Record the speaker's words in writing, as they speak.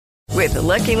With the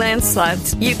Lucky Land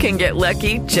Slots, you can get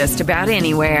lucky just about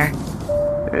anywhere.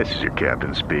 This is your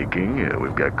captain speaking.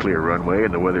 We've got clear runway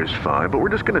and the weather's fine, but we're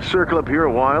just going to circle up here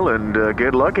a while and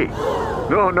get lucky.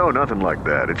 No, nothing like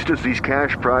that. It's just these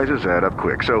cash prizes add up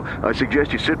quick. So I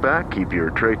suggest you sit back, keep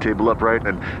your tray table upright,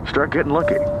 and start getting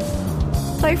lucky.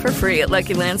 Play for free at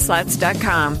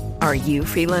LuckyLandSlots.com. Are you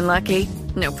feeling lucky?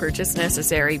 No purchase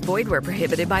necessary. Void where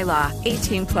prohibited by law.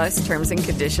 18+ terms and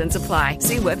conditions apply.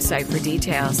 See website for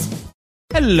details.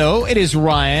 Hello, it is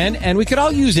Ryan, and we could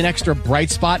all use an extra bright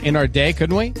spot in our day,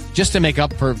 couldn't we? Just to make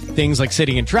up for things like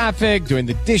sitting in traffic, doing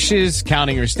the dishes,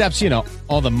 counting your steps,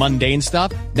 all the mundane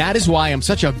stuff. That is why I'm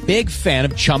such a big fan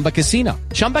of Chumba Casino.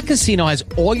 Chumba Casino has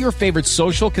all your favorite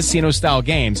social casino-style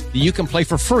games that you can play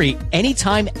for free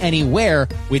anytime, anywhere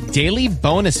with daily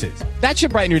bonuses. That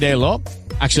should brighten your day a little.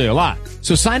 Actually, a lot.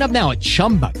 So sign up now at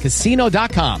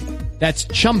ChumbaCasino.com. That's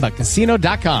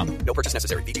ChumbaCasino.com. No purchase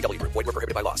necessary. VGW Group. Void where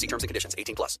prohibited by law. See terms and conditions.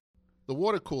 18+. The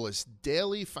Water Coolest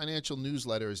daily financial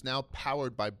newsletter is now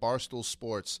powered by Barstool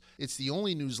Sports. It's the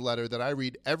only newsletter that I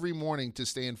read every morning to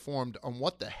stay informed on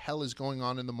what the hell is going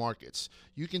on in the markets.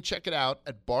 You can check it out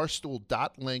at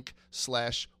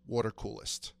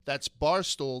barstool.link/watercoolest. That's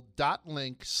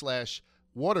barstool.link/watercoolest.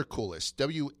 WATERCOOLEST.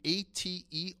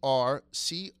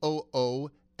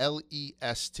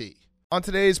 On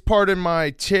today's Pardon My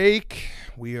Take,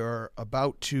 we are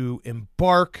about to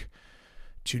embark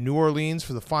to New Orleans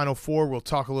for the Final Four. We'll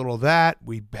talk a little of that.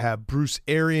 We have Bruce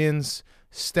Arians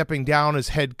stepping down as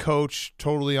head coach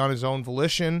totally on his own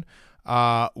volition.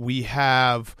 We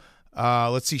have,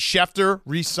 Schefter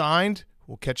re-signed.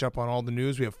 We'll catch up on all the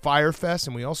news. We have Fyre Fest,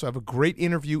 and we also have a great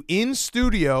interview in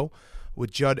studio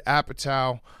with Judd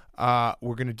Apatow.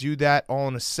 We're going to do that all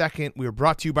in a second. We are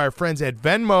brought to you by our friends at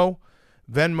Venmo.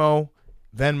 Venmo.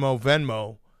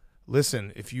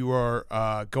 Listen, if you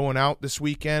are going out this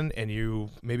weekend and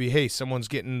you maybe, someone's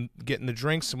getting the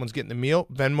drinks, someone's getting the meal,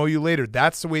 Venmo you later.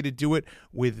 That's the way to do it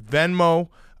with Venmo.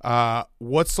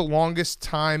 What's the longest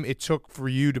time it took for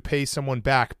you to pay someone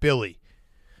back, Billy?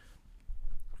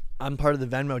 I'm part of the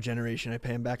Venmo generation. I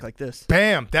pay him back like this.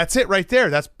 Bam. That's it right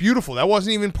there. That's beautiful. That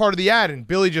wasn't even part of the ad, and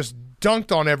Billy just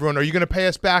dunked on everyone. Are you going to pay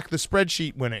us back the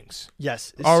spreadsheet winnings?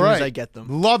 Yes, as soon as I get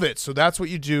them. Love it. So that's what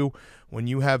you do when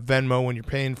you have Venmo, when you're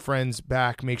paying friends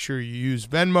back. Make sure you use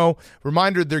Venmo.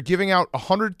 Reminder, they're giving out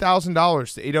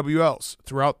 $100,000 to AWLs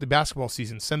throughout the basketball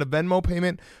season. Send a Venmo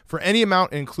payment for any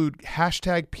amount and include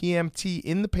hashtag PMT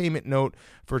in the payment note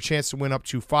for a chance to win up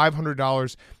to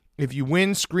 $500. If you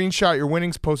win, screenshot your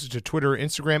winnings, post it to Twitter or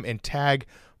Instagram, and tag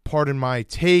Pardon My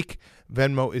Take.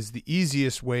 Venmo is the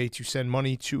easiest way to send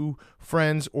money to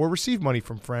friends or receive money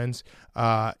from friends.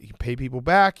 You can pay people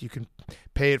back. You can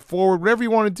pay it forward, whatever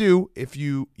you want to do. If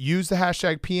you use the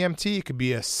hashtag PMT, it could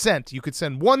be a cent. You could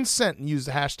send 1 cent and use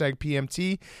the hashtag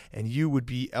PMT, and you would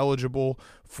be eligible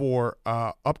for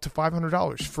up to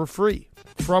 $500 for free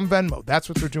from Venmo. That's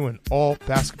what they're doing all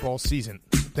basketball season.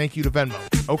 Thank you to Venmo.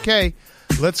 Okay,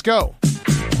 let's go.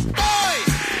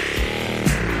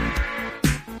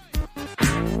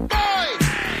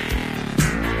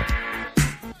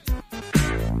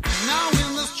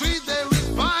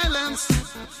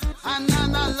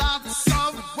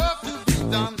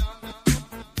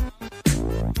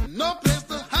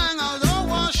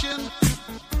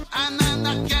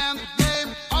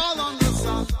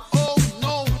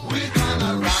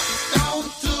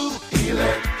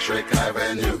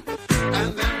 Avenue,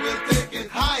 and then we'll take it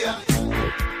higher.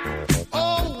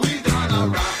 Oh, we're gonna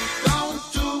rock down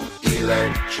to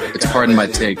Electric. It's Pardon My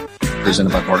Take,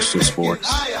 presented by Barstool Sports.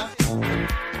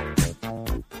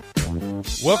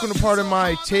 Welcome to Pardon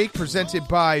My Take, presented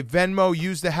by Venmo.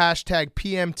 Use the hashtag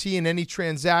PMT in any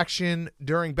transaction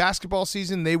during basketball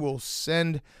season. They will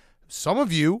send some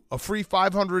of you a free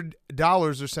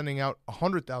 $500. They're sending out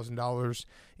 $100,000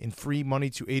 in free money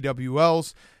to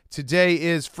AWLs. Today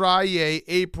is Friday,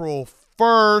 April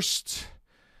 1st.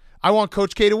 I want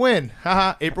Coach K to win.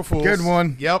 Haha, April Fools. Good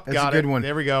one. Yep, That's got a good it. one.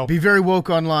 There we go. Be very woke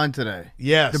online today.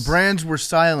 Yes. The brands were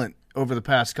silent over the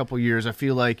past couple years. I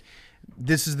feel like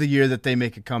this is the year that they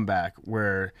make a comeback.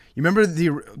 Where you remember the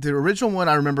original one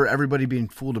I remember everybody being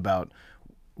fooled about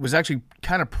was actually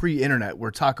kind of pre-internet, where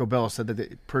Taco Bell said that they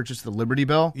purchased the Liberty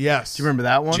Bell. Yes. Do you remember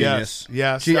that one? Yes.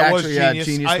 Yes. That was genius.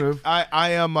 genius. Move.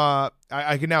 I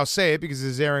can now say it because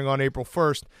it's airing on April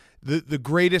 1st. The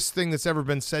greatest thing that's ever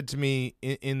been said to me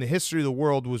in the history of the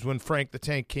world was when Frank the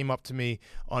Tank came up to me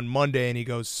on Monday and he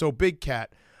goes, "So Big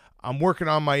Cat, I'm working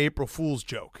on my April Fool's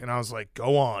joke." And I was like,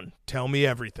 "Go on, tell me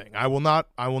everything." I will not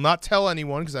tell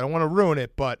anyone because I don't want to ruin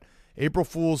it, but April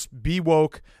Fools, be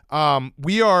woke.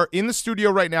 We are in the studio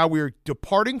right now. We are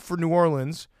departing for New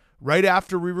Orleans right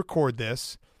after we record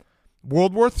this.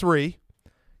 World War III,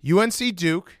 UNC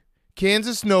Duke,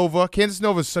 Kansas Nova. Kansas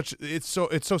Nova is it's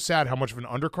so sad how much of an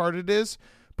undercard it is.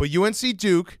 But UNC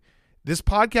Duke, this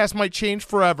podcast might change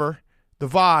forever. The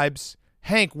vibes.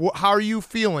 Hank, how are you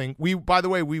feeling? By the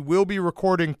way, we will be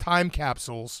recording time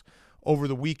capsules over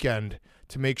the weekend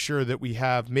to make sure that we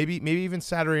have maybe even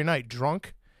Saturday night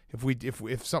drunk.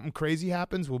 If something crazy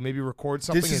happens, we'll maybe record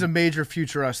something. This is a major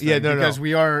future us thing because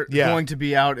we are going to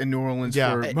be out in New Orleans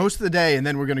for most of the day, and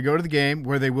then we're going to go to the game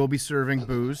where they will be serving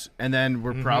booze, and then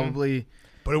we're probably.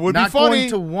 But it would be funny going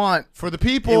to want for the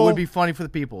people. It would be funny for the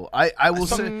people. I will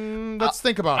say. Let's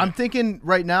think about it. I'm thinking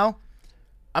right now.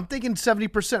 I'm thinking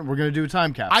 70% we're going to do a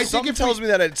time capsule. Something tells me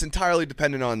that it's entirely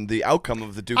dependent on the outcome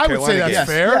of the Duke-Carolina game. I would say that's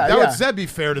fair. Yeah, That'd be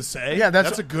fair to say. Yeah,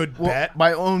 that's a good bet.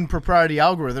 My own propriety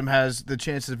algorithm has the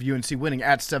chances of UNC winning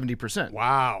at 70%.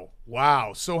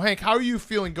 Wow. So, Hank, how are you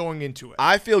feeling going into it?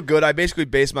 I feel good. I basically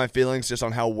base my feelings just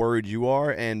on how worried you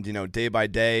are, and day by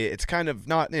day, it's kind of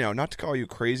not to call you a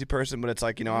crazy person, but it's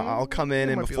like I'll come in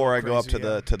and before I go up to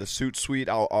the suit suite,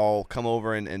 I'll come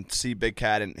over and see Big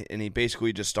Cat, and he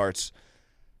basically just starts.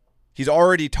 He's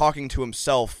already talking to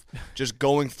himself, just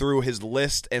going through his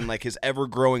list and like his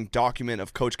ever-growing document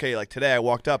of Coach K. Like today I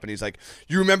walked up and he's like,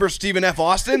 "You remember Stephen F.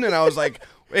 Austin?" And I was like,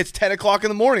 "It's 10 o'clock in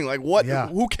the morning. Like what? Yeah.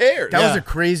 Who cares?" That was a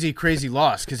crazy, crazy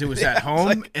loss because it was at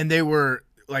home and they were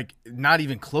like not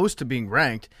even close to being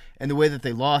ranked. And the way that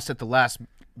they lost at the last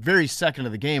very second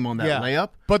of the game on that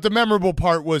layup. But the memorable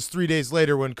part was 3 days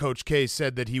later when Coach K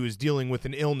said that he was dealing with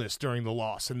an illness during the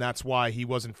loss, and that's why he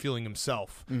wasn't feeling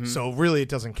himself. Mm-hmm. So really it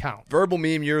doesn't count. Verbal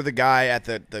meme, you're the guy at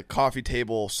the coffee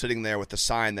table sitting there with the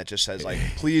sign that just says, like,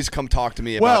 please come talk to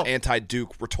me about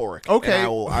anti-Duke rhetoric. Okay. And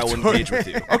I will engage with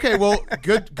you. Okay, well,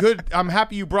 good. I'm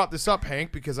happy you brought this up,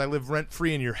 Hank, because I live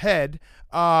rent-free in your head.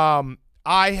 I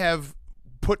have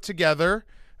put together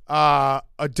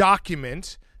a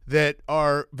document that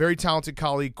our very talented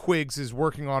colleague Quiggs is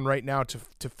working on right now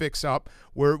to fix up,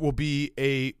 where it will be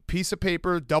a piece of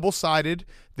paper, double-sided,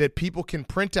 that people can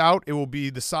print out. It will be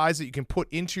the size that you can put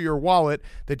into your wallet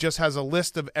that just has a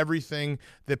list of everything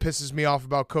that pisses me off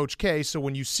about Coach K. So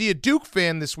when you see a Duke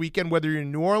fan this weekend, whether you're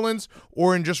in New Orleans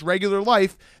or in just regular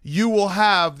life, you will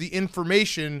have the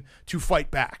information to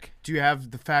fight back. Do you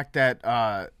have the fact that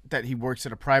that he works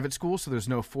at a private school, so there's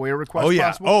no FOIA request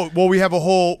possible? Oh, well, we have a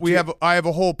whole I have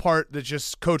a whole part that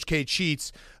just Coach K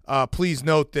cheats. Please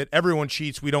note that everyone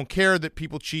cheats. We don't care that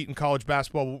people cheat in college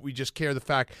basketball, but we just care the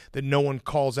fact that no one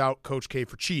calls out Coach K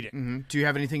for cheating. Mm-hmm. Do you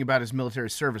have anything about his military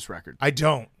service record? I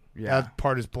don't. Yeah. That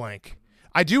part is blank.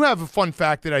 I do have a fun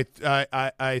fact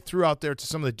that I threw out there to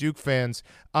some of the Duke fans.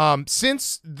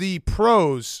 Since the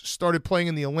pros started playing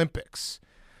in the Olympics,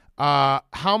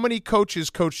 how many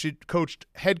coaches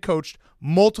head coached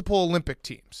multiple Olympic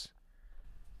teams?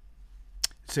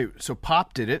 So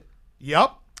Pop did it.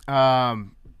 Yep.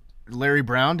 Larry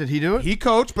Brown, did he do it? He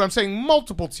coached, but I'm saying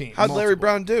multiple teams. How'd Larry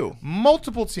Brown do?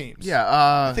 Multiple teams. Yeah.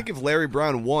 I think if Larry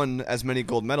Brown won as many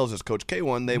gold medals as Coach K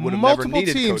won, they would have never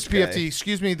needed teams, Coach K. PFT.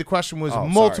 Excuse me, the question was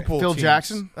multiple Phil teams.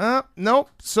 Jackson? No.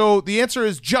 So the answer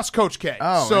is just Coach K.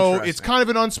 Oh, so it's kind of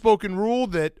an unspoken rule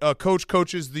that a coach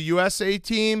coaches the USA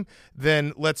team,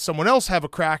 then lets someone else have a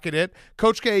crack at it.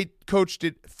 Coach K coached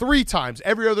it 3 times.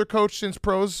 Every other coach since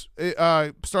pros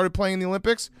started playing in the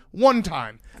Olympics, 1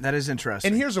 time. That is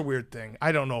interesting. And here's a weird thing.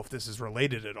 I don't know if this is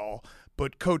related at all,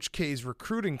 but Coach K's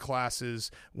recruiting classes,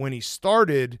 when he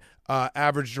started,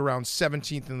 averaged around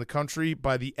 17th in the country.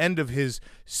 By the end of his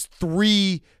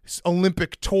 3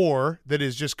 Olympic tour that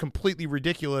is just completely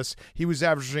ridiculous, he was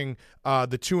averaging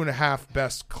the 2.5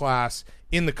 best class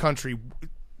in the country.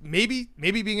 Maybe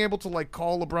being able to like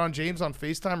call LeBron James on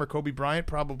FaceTime or Kobe Bryant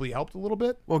probably helped a little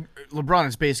bit. Well, LeBron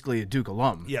is basically a Duke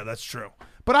alum. Yeah, that's true.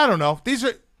 But I don't know.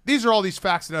 These are all these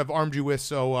facts that I've armed you with,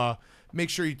 so make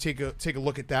sure you take a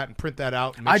look at that and print that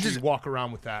out and make sure you walk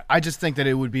around with that. I just think that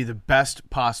it would be the best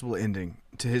possible ending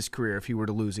to his career if he were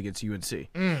to lose against UNC.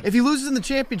 If he loses in the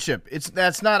championship,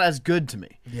 that's not as good to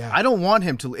me. Yeah. I don't want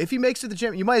him to. If he makes it to the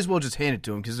championship, you might as well just hand it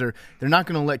to him because they're not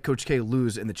going to let Coach K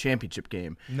lose in the championship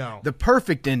game. No. The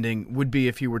perfect ending would be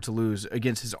if he were to lose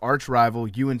against his arch rival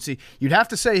UNC. You'd have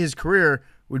to say his career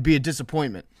would be a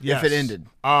disappointment if it ended.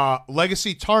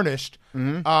 Legacy tarnished.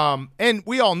 Mm-hmm. And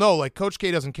we all know, like, Coach K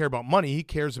doesn't care about money. He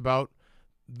cares about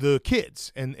the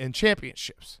kids and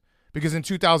championships. Because in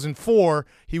 2004,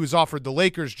 he was offered the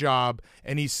Lakers job,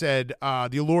 and he said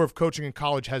the allure of coaching in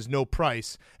college has no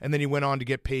price. And then he went on to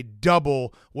get paid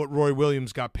double what Roy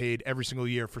Williams got paid every single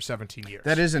year for 17 years.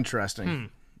 That is interesting.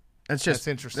 That's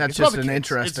interesting. That's It's just about an the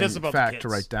kids. interesting It's just about fact the to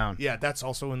kids. write down. Yeah, that's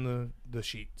also in the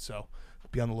sheet. So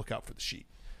be on the lookout for the sheet.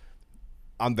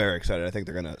 I'm very excited. I think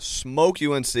they're going to smoke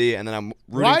UNC, and then I'm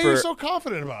rooting Why are for. you so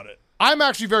confident about it? I'm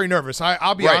actually very nervous.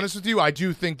 I'll be honest with you. I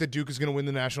do think that Duke is going to win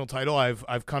the national title.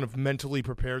 I've kind of mentally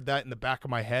prepared that in the back of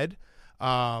my head,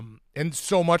 and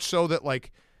so much so that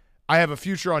like I have a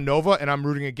future on Nova, and I'm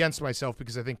rooting against myself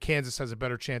because I think Kansas has a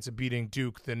better chance of beating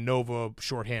Duke than Nova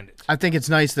shorthanded. I think it's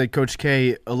nice that Coach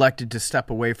K elected to step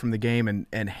away from the game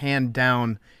and hand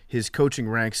down his coaching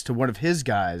ranks to one of his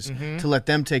guys to let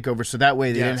them take over, so that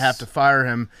way they didn't have to fire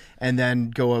him and then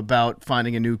go about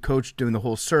finding a new coach, doing the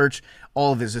whole search.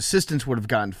 All of his assistants would have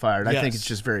gotten fired. I think it's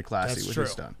just very classy what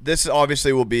he's done. This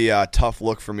obviously will be a tough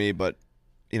look for me, but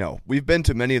we've been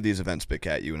to many of these events, Big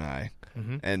Cat, you and I.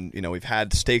 And, we've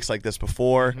had stakes like this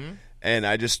before, and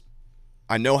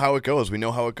I know how it goes. We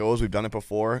know how it goes. We've done it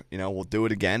before. We'll do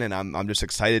it again, and I'm just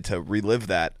excited to relive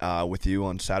that with you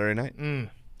on Saturday night.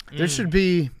 There should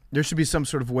be some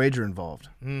sort of wager involved.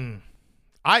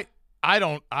 I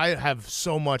have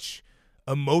so much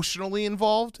emotionally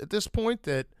involved at this point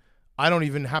that I don't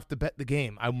even have to bet the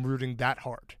game. I'm rooting that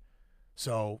hard.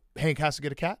 So Hank has to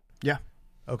get a cat? Yeah.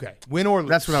 Okay. Win or lose.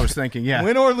 That's what I was thinking, yeah.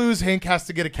 Win or lose, Hank has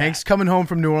to get a cat. Hank's coming home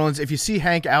from New Orleans. If you see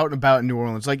Hank out and about in New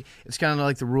Orleans, like it's kind of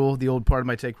like the old part of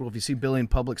my take rule. If you see Billy in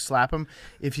public, slap him.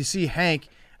 If you see Hank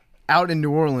out in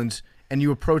New Orleans and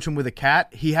you approach him with a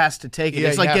cat, he has to take it.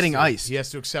 It's like getting iced. He has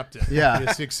to accept it. Yeah. He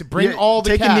has to bring all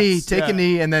the cats. Take a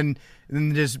knee, and then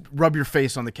just rub your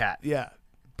face on the cat. Yeah.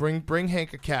 Bring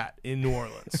Hank a cat in New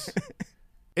Orleans.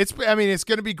 It's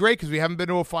going to be great because we haven't been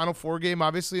to a Final Four game,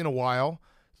 obviously, in a while.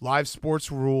 Live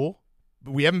sports rule.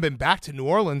 But we haven't been back to New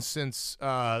Orleans since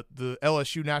the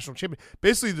LSU national championship.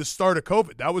 Basically, the start of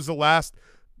COVID. That was the last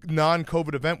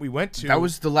non-COVID event we went to. That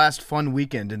was the last fun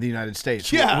weekend in the United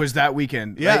States. Yeah. Was that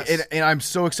weekend. Yes. And I'm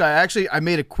so excited. Actually, I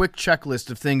made a quick checklist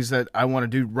of things that I want to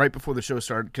do right before the show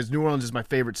started because New Orleans is my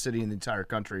favorite city in the entire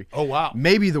country. Oh, wow.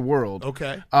 Maybe the world.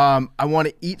 Okay. I want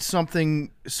to eat something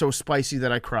so spicy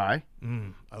that I cry.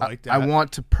 I like that. I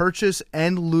want to purchase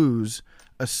and lose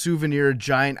a souvenir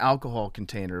giant alcohol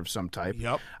container of some type.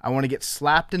 Yep. I want to get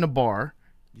slapped in a bar.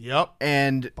 Yep.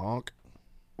 And bonk.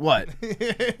 What?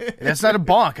 That's not a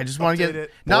bonk. I just want to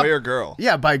get boy or girl.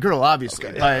 Yeah, by girl, obviously.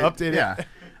 Okay. Update it.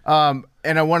 Yeah.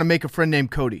 And I want to make a friend named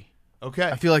Cody. Okay.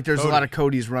 I feel like there's a lot of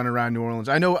Codys running around New Orleans.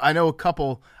 I know a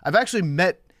couple. I've actually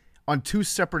met on 2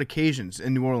 separate occasions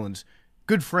in New Orleans.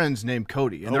 Good friends named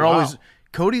Cody, and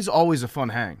Cody's always a fun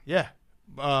hang. Yeah.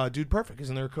 Dude Perfect.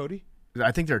 Isn't there a Cody?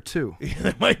 I think there are 2.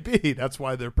 There might be. That's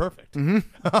why they're perfect.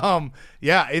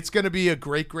 Yeah, it's going to be a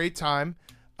great time.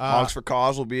 Hogs for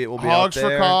Cause will be Hogs out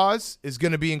there. for Cause is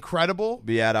going to be incredible.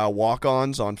 Be at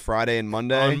Walk-Ons on Friday and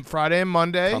Monday.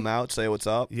 Come out, say what's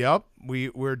up. Yep.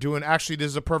 We're doing, actually, this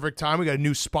is a perfect time. We got a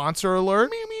new sponsor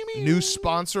alert. New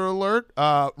sponsor alert.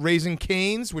 Raising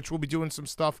Cane's, which we'll be doing some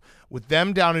stuff with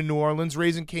them down in New Orleans.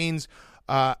 Raising Cane's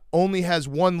only has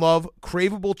one love,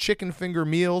 craveable chicken finger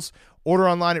meals. Order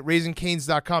online at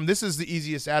raisingcanes.com. This is the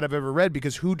easiest ad I've ever read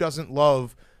because who doesn't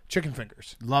love chicken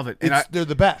fingers? Love it. They're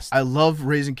the best. I love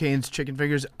Raising Cane's chicken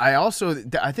fingers.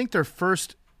 I think their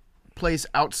first place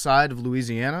outside of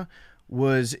Louisiana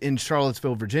was in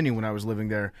Charlottesville, Virginia when I was living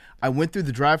there. I went through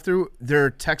the drive-thru. Their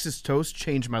Texas toast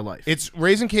changed my life.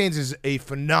 Raising Cane's is a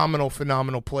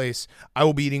phenomenal place. I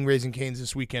will be eating Raising Cane's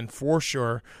this weekend for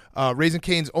sure. Raising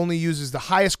Cane's only uses the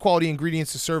highest quality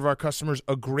ingredients to serve our customers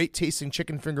a great tasting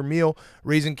chicken finger meal.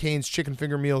 Raising Cane's chicken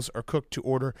finger meals are cooked to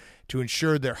order to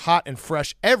ensure they're hot and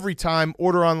fresh every time.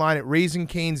 Order online at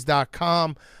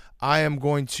raisingcanes.com. I'm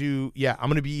going to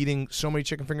be eating so many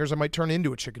chicken fingers I might turn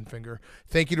into a chicken finger.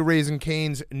 Thank you to Raising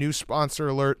Cane's. New sponsor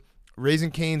alert.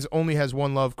 Raising Cane's only has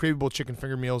one love, craveable chicken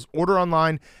finger meals. Order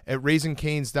online at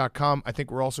raisingcanes.com. I think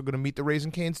we're also going to meet the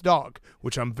Raising Cane's dog,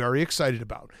 which I'm very excited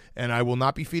about. And I will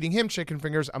not be feeding him chicken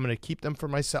fingers. I'm going to keep them for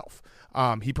myself.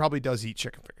 He probably does eat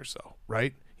chicken fingers, though,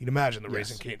 right? You'd imagine the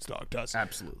Raising Cane's dog does.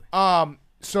 Absolutely.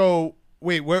 So,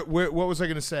 wait, what was I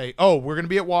going to say? Oh, we're going to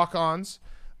be at Walk-Ons.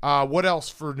 What else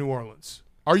for New Orleans?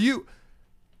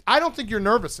 I don't think you're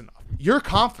nervous enough. You're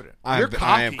confident. You're cocky.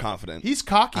 I am confident. He's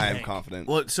cocky. I am Hank. confident.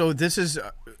 Well, so this is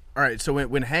all right. So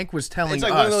when Hank was telling it's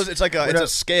like us, one of those. It's like a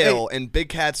scale, and Big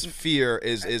Cat's fear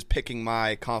is picking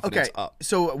my confidence up.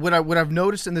 So what I've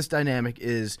noticed in this dynamic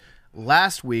is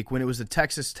last week when it was the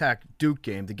Texas Tech Duke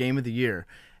game, the game of the year,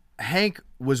 Hank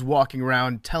was walking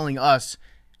around telling us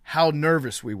how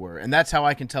nervous we were, and that's how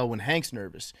I can tell when Hank's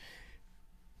nervous.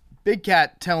 Big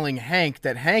Cat telling Hank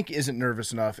that Hank isn't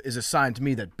nervous enough is a sign to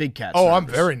me that Big Cat's nervous. I'm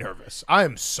very nervous. I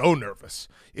am so nervous.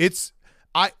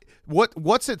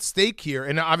 What's at stake here,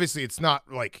 and obviously it's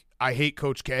not like I hate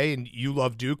Coach K and you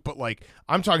love Duke, but like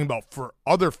I'm talking about for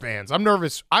other fans. I'm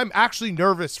nervous. I'm actually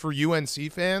nervous for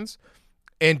UNC fans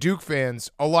and Duke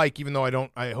fans alike, even though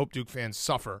I hope Duke fans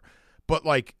suffer. But,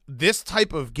 like, this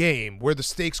type of game where the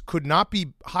stakes could not be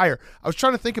higher, I was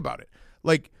trying to think about it.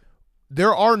 Like,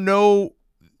 there are no,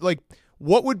 like,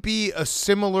 what would be a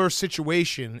similar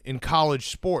situation in college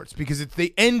sports? Because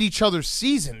they end each other's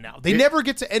season now. They never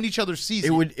get to end each other's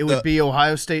season. It would be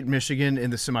Ohio State, Michigan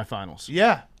in the semifinals.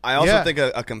 Yeah. I also think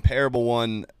a comparable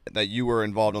one that you were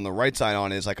involved on the right side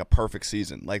on is like a perfect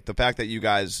season. Like the fact that you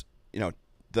guys,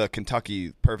 the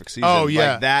Kentucky perfect season. Oh,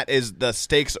 yeah. Like that is, the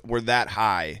stakes were that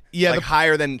high. Yeah. Like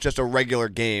higher than just a regular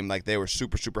game. Like they were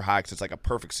super, super high because it's like a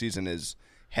perfect season is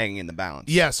hanging in the balance.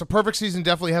 Yes, a perfect season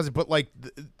definitely has it. But, like,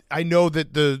 I know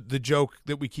that the joke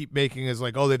that we keep making is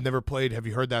like, oh, they've never played. Have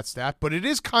you heard that stat? But it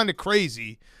is kind of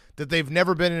crazy that they've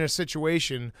never been in a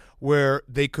situation where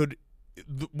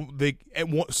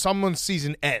someone's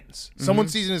season ends.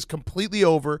 Someone's season is completely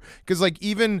over. Because, like,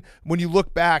 even when you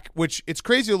look back, which it's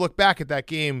crazy to look back at that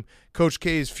game, Coach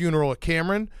K's funeral at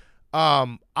Cameron,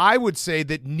 I would say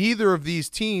that neither of these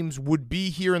teams would be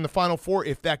here in the Final Four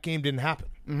if that game didn't happen.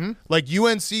 Like,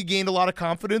 UNC gained a lot of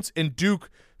confidence, and Duke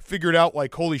figured out,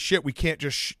 like, holy shit, we can't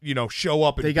just show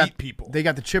up and beat people. They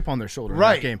got the chip on their shoulder in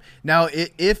that game. Now,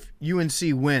 if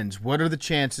UNC wins, what are the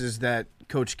chances that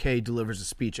Coach K delivers a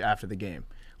speech after the game?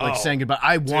 Like saying goodbye.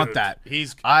 I want that.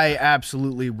 I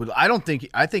absolutely would. I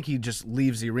think he just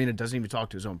leaves the arena, doesn't even talk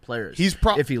to his own players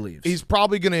if he leaves. He's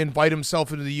probably going to invite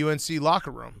himself into the UNC locker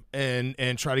room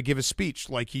and try to give a speech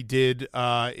like he did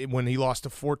when he lost to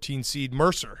 14 seed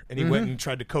Mercer, and he went and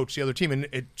tried to coach the other team, and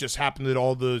it just happened that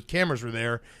all the cameras were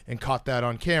there and caught that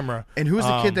on camera. And who's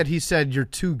the kid that he said, you're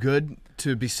too good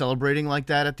to be celebrating like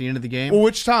that at the end of the game? Well,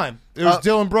 which time? It was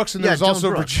Dylan Brooks, and there was also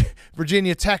Brooks.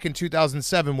 Virginia Tech in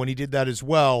 2007 when he did that as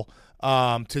well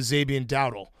to Xavier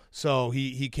Dowdle. So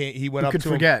he went up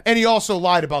to him, and he also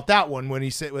lied about that one when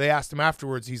they asked him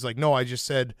afterwards. He's like, "No, I just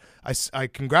said I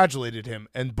congratulated him,"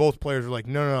 and both players were like,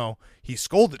 "No, he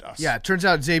scolded us." Yeah, it turns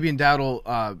out Xavier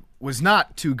Dowdle was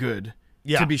not too good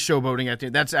to be showboating at the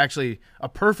end. That's actually a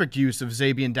perfect use of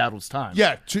Xavier Dowdle's time.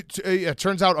 Yeah, it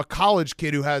turns out a college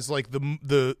kid who has like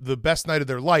the best night of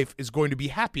their life is going to be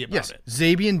happy about it.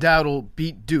 Xavier Dowdle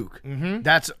beat Duke.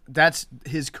 That's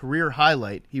his career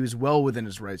highlight. He was well within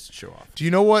his rights to show off. Do you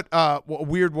know what a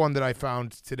weird one that I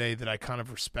found today that I kind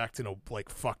of respect in a like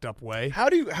fucked up way?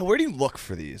 Where do you look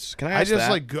for these? Can I ask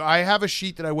that? I have a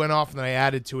sheet that I went off and then I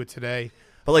added to it today.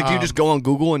 But like, do you just go on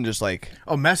Google and just like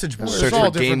message boards, search for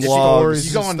game logs?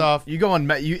 You go on stuff. You go on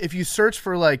if you search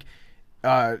for like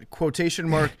quotation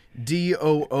mark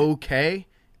DOOK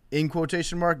in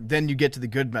quotation mark, then you get to the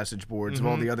good message boards of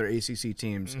all the other ACC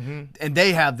teams, and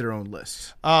they have their own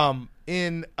lists. I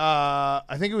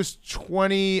think it was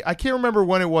 20. I can't remember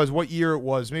when it was, what year it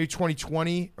was. Maybe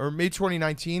 2020 or maybe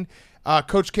 2019.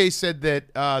 Coach K said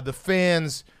that the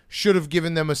fans should have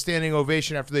given them a standing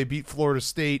ovation after they beat Florida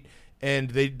State.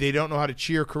 And they don't know how to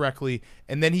cheer correctly.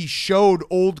 And then he showed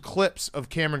old clips of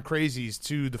Cameron Crazies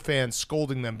to the fans,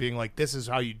 scolding them, being like, this is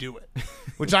how you do it.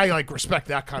 Which I like respect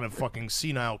that kind of fucking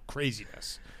senile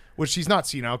craziness. Which he's not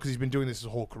senile because he's been doing this his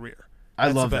whole career.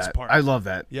 That's the best part. I love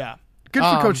that. Yeah. Good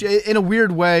for Coach. In a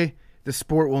weird way, the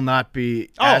sport will not be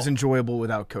as enjoyable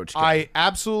without Coach K. I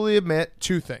absolutely admit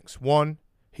two things. One,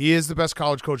 he is the best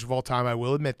college coach of all time. I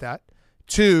will admit that.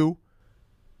 Two,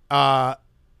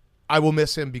 I will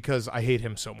miss him because I hate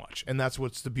him so much. And that's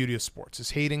what's the beauty of sports,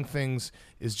 is hating things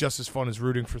is just as fun as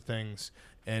rooting for things.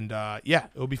 And,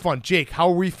 it'll be fun. Jake, how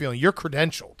are we feeling? You're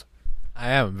credentialed. I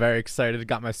am very excited.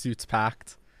 Got my suits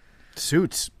packed.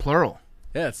 Suits, plural.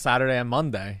 Yeah, it's Saturday and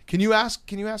Monday. Can you ask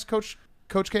Coach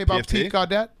K about Pete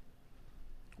Gaudette?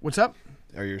 What's up?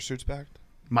 Are your suits packed?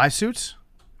 My suits?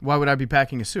 Why would I be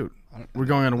packing a suit? We're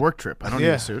going on a work trip. I don't need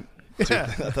a suit. Yeah.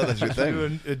 I thought that's your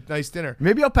thing. A nice dinner.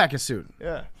 Maybe I'll pack a suit.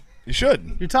 Yeah. You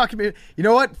should. You're talking to me. You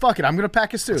know what? Fuck it. I'm going to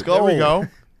pack a suit. Let's go. There we go.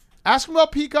 Ask him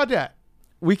about Pete Gaudette.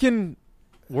 We can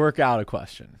work out a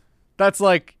question that's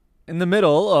like in the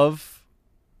middle of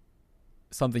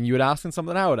something you would ask and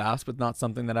something I would ask, but not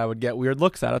something that I would get weird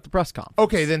looks at the press conference.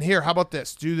 Okay, then here, how about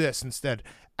this? Do this instead.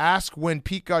 Ask when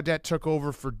Pete Gaudette took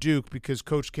over for Duke because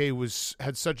Coach K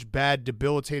had such bad,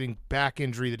 debilitating back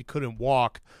injury that he couldn't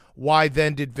walk. Why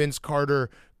then did Vince Carter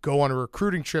go on a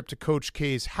recruiting trip to Coach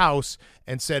K's house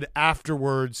and said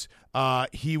afterwards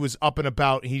he was up and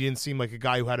about and he didn't seem like a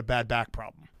guy who had a bad back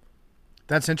problem?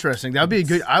 That's interesting. That would be a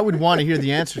good. I would want to hear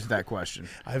the answer to that question.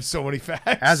 I have so many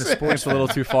facts. As a sports, a little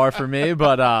too far for me,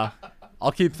 but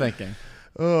I'll keep thinking.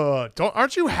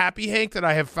 Aren't you happy, Hank, that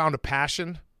I have found a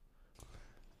passion?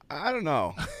 I don't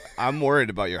know. I'm worried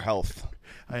about your health.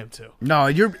 I am too.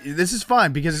 No, this is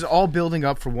fine because it's all building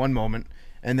up for one moment,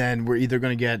 and then we're either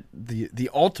going to get the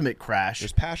ultimate crash.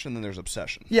 There's passion, then there's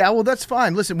obsession. Yeah, well, that's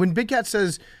fine. Listen, when Big Cat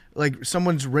says like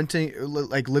someone's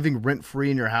living rent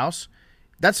free in your house,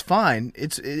 that's fine.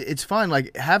 It's fine.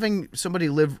 Like having somebody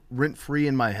live rent free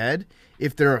in my head,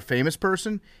 if they're a famous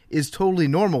person, is totally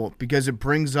normal because it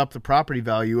brings up the property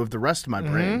value of the rest of my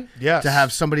brain. Yes. To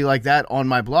have somebody like that on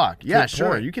my block. Yeah, Good sure.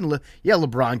 point. You can live. Yeah,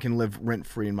 LeBron can live rent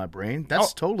free in my brain.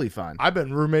 That's totally fine. I've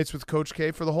been roommates with Coach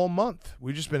K for the whole month.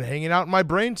 We've just been hanging out in my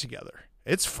brain together.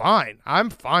 It's fine.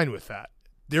 I'm fine with that.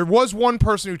 There was one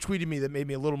person who tweeted me that made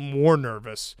me a little more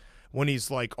nervous when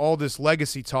he's like, all this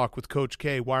legacy talk with Coach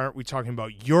K, why aren't we talking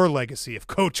about your legacy if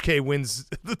Coach K wins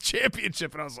the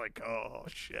championship? And I was like, oh,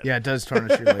 shit. Yeah, it does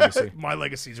tarnish your legacy. My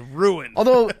legacy's ruined.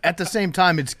 Although, at the same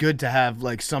time, it's good to have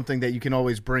like something that you can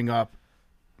always bring up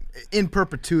in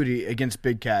perpetuity against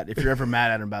Big Cat if you're ever mad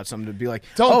at him about something, to be like,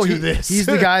 Don't do this. He's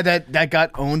the guy that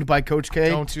got owned by Coach K.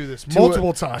 Don't do this.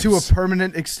 Multiple times. To a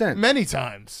permanent extent. Many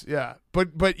times, yeah.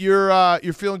 But you're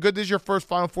feeling good. This is your first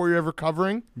Final Four you're ever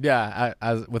covering? Yeah,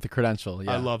 as with the credential,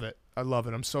 yeah. I love it.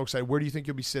 I'm so excited. Where do you think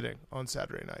you'll be sitting on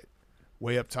Saturday night?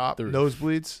 Way up top? The roof.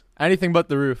 Nosebleeds? Anything but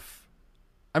the roof.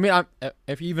 I mean,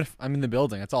 if I'm in the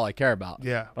building, that's all I care about.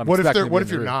 Yeah. But What if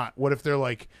you're not? What if they're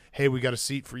like, hey, we got a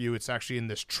seat for you. It's actually in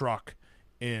this truck,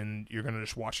 and you're going to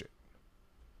just watch it.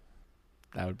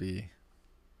 That would be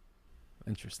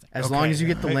interesting. As long as you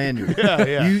get the lanyard.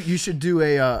 Yeah. You should do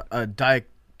a Diet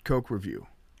Coke review.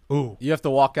 Ooh. You have to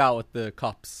walk out with the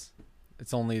cups.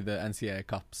 It's only the NCAA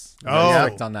cups. Oh.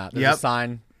 Strict on that. There's a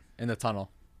sign in the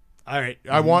tunnel. All right.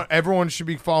 Everyone should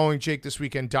be following Jake this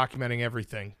weekend, documenting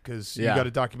everything, because you got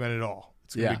to document it all.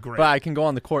 It's going to be great. But I can go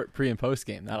on the court pre and post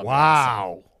game. That'll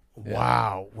Wow. be awesome.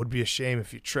 Wow. Would be a shame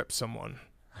if you trip someone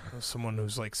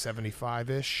who's like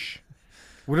 75-ish.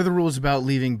 What are the rules about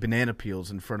leaving banana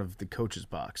peels in front of the coach's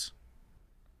box?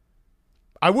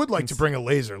 I would like to bring a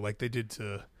laser like they did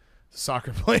to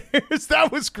soccer players.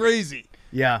 That was crazy.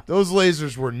 Yeah. Those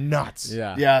lasers were nuts.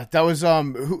 Yeah. Yeah, that was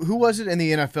who was it in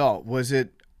the NFL? Was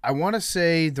it, I want to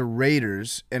say the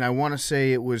Raiders, and I want to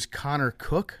say it was Connor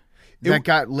Cook that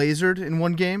got lasered in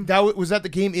one game. Was that the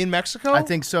game in Mexico? I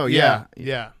think so. Yeah.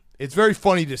 It's very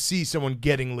funny to see someone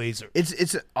getting lasered.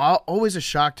 It's always a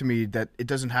shock to me that it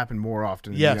doesn't happen more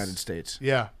often in the United States.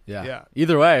 Yeah.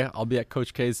 Either way, I'll be at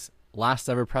Coach K's last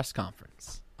ever press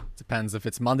conference. Depends if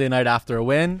it's Monday night after a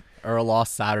win or a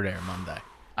loss Saturday or Monday.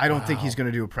 I don't think he's going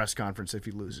to do a press conference if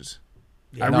he loses.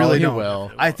 Yeah, I really he don't.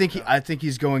 will. I think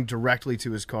he's going directly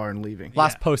to his car and leaving.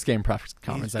 Last post game press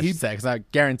conference, I should say, because I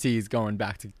guarantee he's going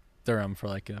back to Durham for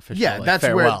like an official. Yeah, that's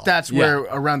farewell. where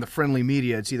around the friendly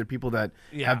media, it's either people that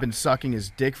have been sucking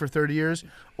his dick for 30 years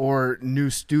or new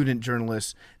student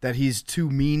journalists that he's too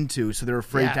mean to, so they're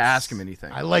afraid to ask him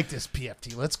anything. I like this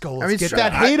PFT. Let's go. Let's get true.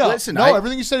 that hate up. Listen,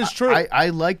 everything you said is true. I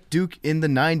liked Duke in the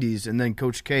 90s, and then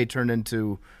Coach K turned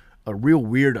into a real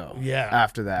weirdo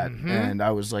after that. And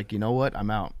I was like, you know what? I'm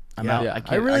out. I'm out. Yeah.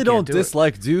 I really don't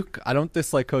dislike Duke. I don't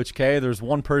dislike Coach K. There's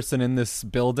one person in this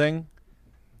building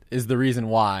is the reason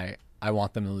why I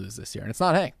want them to lose this year, and it's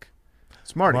not Hank.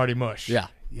 It's Marty. Marty Mush.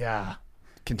 Yeah.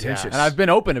 Contentious. And I've been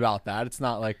open about that. It's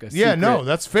not like a secret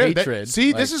that's fair. hatred.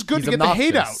 This is good to get the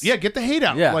hate out. Yeah, get the hate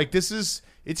out. Yeah. Like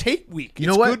it's hate week. You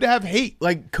know what? It's good to have hate.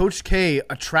 Like Coach K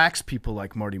attracts people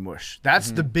like Marty Mush.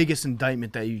 That's the biggest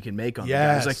indictment that you can make on the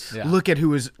guy. It's like look at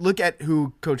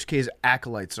who Coach K's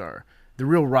acolytes are. The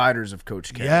real riders of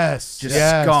Coach K.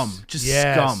 Scum.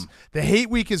 Scum. The hate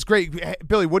week is great.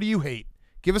 Billy, what do you hate?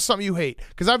 Give us something you hate.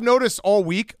 Because I've noticed all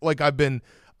week, like I've been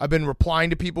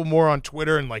replying to people more on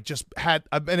Twitter and like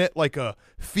I've been at like a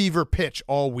fever pitch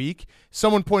all week.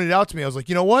 Someone pointed out to me, I was like,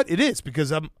 you know what? It is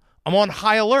because I'm on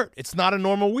high alert. It's not a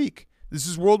normal week. This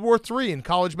is World War III in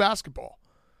college basketball.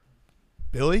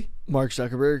 Billy? Mark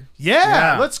Zuckerberg.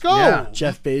 Yeah, let's go. Yeah.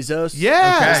 Jeff Bezos.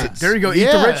 Yeah. Okay. There you go. Eat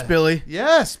the rich, Billy.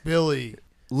 Yes, Billy.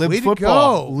 Lib Way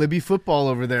football. to go. Libby football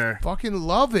over there. Fucking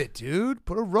love it, dude.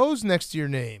 Put a rose next to your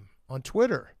name on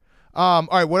Twitter. All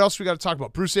right, what else we got to talk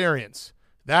about? Bruce Arians.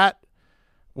 That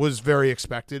was very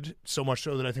expected, so much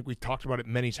so that I think we talked about it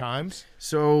many times.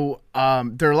 So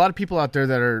there are a lot of people out there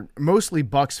that are mostly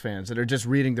Bucks fans that are just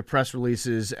reading the press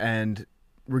releases and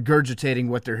regurgitating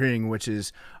what they're hearing, which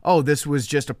is, oh, this was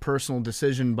just a personal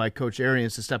decision by Coach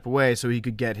Arians to step away so he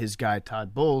could get his guy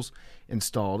Todd Bowles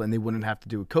installed and they wouldn't have to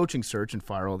do a coaching search and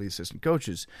fire all the assistant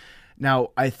coaches.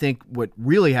 Now, I think what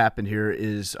really happened here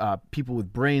is people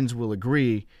with brains will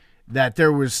agree that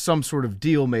there was some sort of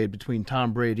deal made between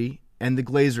Tom Brady and the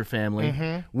Glazer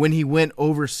family when he went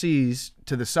overseas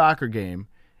to the soccer game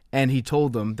and he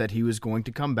told them that he was going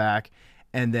to come back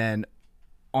and then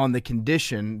on the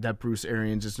condition that Bruce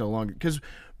Arians is no longer – because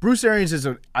Bruce Arians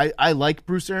I like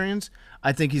Bruce Arians.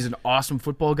 I think he's an awesome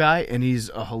football guy, and he's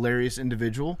a hilarious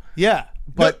individual. Yeah.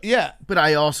 But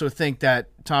I also think that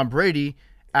Tom Brady,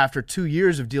 after 2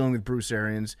 years of dealing with Bruce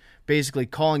Arians, basically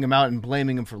calling him out and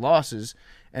blaming him for losses,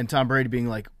 and Tom Brady being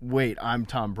like, wait, I'm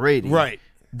Tom Brady. Right.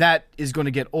 That is going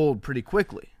to get old pretty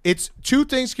quickly. It's two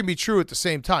things can be true at the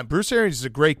same time. Bruce Arians is a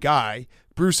great guy.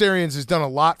 Bruce Arians has done a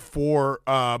lot for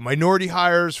minority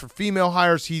hires, for female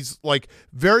hires. He's like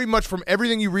very much, from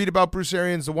everything you read about Bruce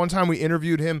Arians, the one time we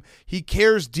interviewed him, he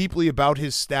cares deeply about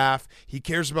his staff. He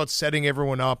cares about setting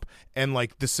everyone up and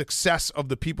like the success of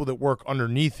the people that work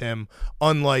underneath him,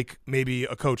 unlike maybe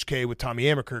a Coach K with Tommy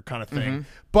Amaker kind of thing. Mm-hmm.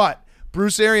 But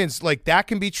Bruce Arians, like, that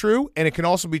can be true, and it can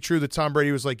also be true that Tom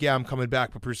Brady was like, yeah, I'm coming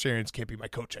back, but Bruce Arians can't be my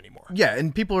coach anymore. Yeah,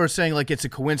 and people are saying, like, it's a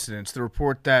coincidence. The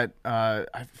report that,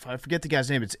 I forget the guy's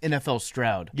name, it's NFL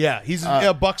Stroud. Yeah, he's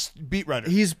a Bucks beat writer.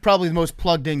 He's probably the most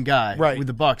plugged-in guy right. with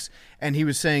the Bucks, and he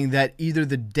was saying that either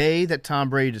the day that Tom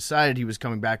Brady decided he was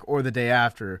coming back or the day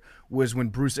after was when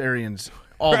Bruce Arians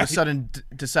all of a sudden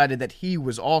decided that he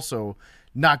was also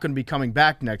not going to be coming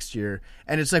back next year.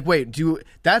 And it's like, wait,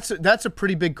 that's a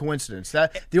pretty big coincidence.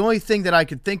 That the only thing that I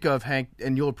could think of, Hank,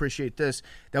 and you'll appreciate this,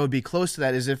 that would be close to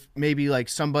that is if maybe like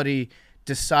somebody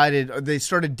decided, or they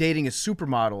started dating a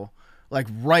supermodel like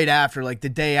right after, like the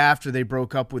day after they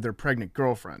broke up with their pregnant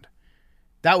girlfriend.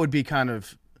 That would be kind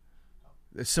of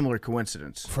a similar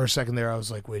coincidence. For a second there, I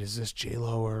was like, wait, is this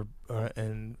J-Lo or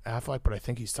and Affleck? But I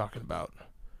think he's talking about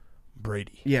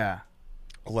Brady. Yeah.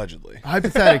 Allegedly.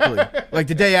 Hypothetically. Like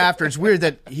the day after. It's weird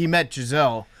that he met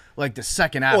Giselle like the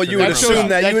second after. Well, you would assume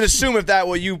that. You would assume if that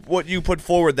what you put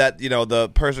forward that, you know, the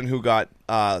person who got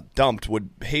dumped would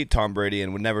hate Tom Brady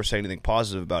and would never say anything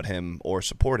positive about him or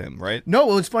support him, right? No,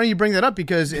 well, it's funny you bring that up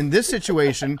because in this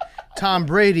situation, Tom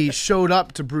Brady showed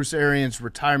up to Bruce Arians'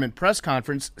 retirement press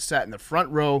conference, sat in the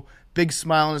front row, big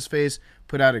smile on his face,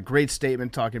 put out a great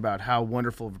statement talking about how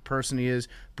wonderful of a person he is.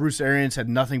 Bruce Arians had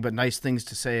nothing but nice things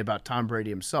to say about Tom Brady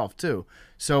himself, too.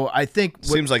 So I think...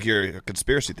 Seems like you're a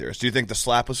conspiracy theorist. Do you think the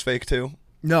slap was fake, too?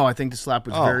 No, I think the slap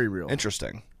was very real.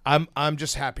 Interesting. I'm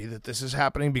just happy that this is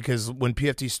happening because when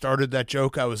PFT started that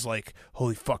joke, I was like,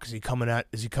 "Holy fuck, is he coming at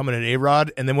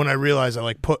A-Rod?" And then when I realized,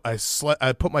 I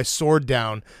put my sword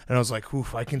down and I was like,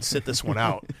 "Oof, I can sit this one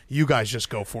out. You guys just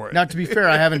go for it." Now, to be fair,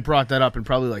 I haven't brought that up in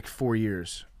probably like 4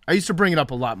 years. I used to bring it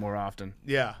up a lot more often.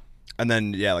 Yeah. And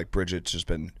then, yeah, like Bridget's just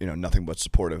been, you know, nothing but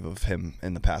supportive of him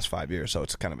in the past 5 years, so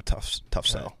it's kind of a tough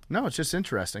sell. No, it's just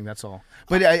interesting, that's all.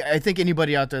 But I think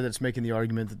anybody out there that's making the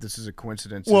argument that this is a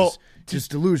coincidence is just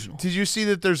delusional. Did you see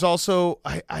that there's also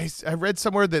I read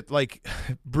somewhere that like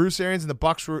Bruce Arians and the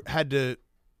Bucks had to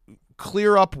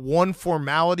clear up one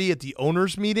formality at the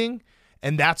owners meeting,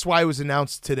 and that's why it was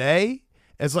announced today.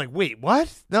 It's like, wait,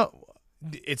 what? No,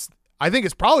 I think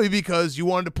it's probably because you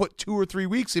wanted to put 2 or 3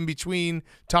 weeks in between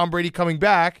Tom Brady coming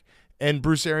back and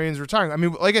Bruce Arians retiring. I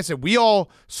mean, like I said, we all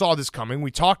saw this coming.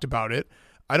 We talked about it.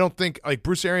 I don't think like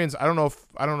Bruce Arians, I don't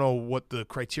know what the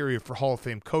criteria for Hall of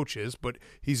Fame coach is, but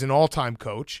he's an all-time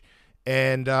coach.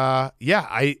 And I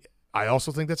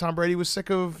also think that Tom Brady was sick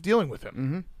of dealing with him.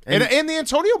 Mm-hmm. And the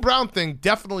Antonio Brown thing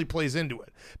definitely plays into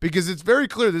it because it's very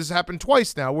clear this has happened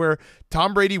twice now where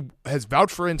Tom Brady has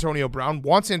vouched for Antonio Brown,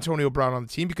 wants Antonio Brown on the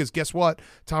team because guess what?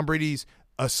 Tom Brady's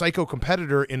a psycho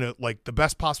competitor in a like the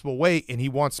best possible way, and he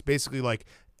wants basically like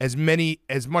as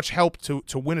much help to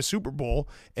win a Super Bowl,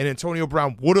 and Antonio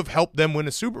Brown would have helped them win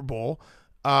a Super Bowl.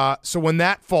 So when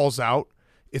that falls out,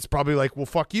 it's probably like, well,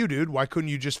 fuck you, dude. Why couldn't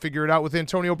you just figure it out with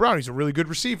Antonio Brown? He's a really good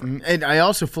receiver. And I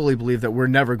also fully believe that we're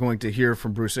never going to hear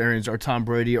from Bruce Arians or Tom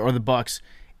Brady or the Bucks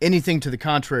anything to the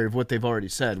contrary of what they've already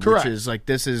said. Correct. Which is like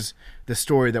this is the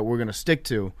story that we're going to stick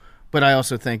to. But I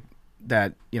also think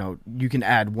that, you know, you can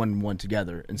add one and one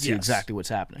together and see exactly what's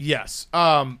happening. Yes.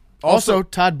 Also,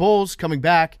 Todd Bowles coming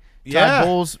back. Yeah. Todd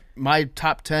Bowles, my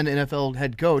top 10 NFL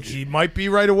head coach. He might be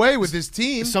right away with his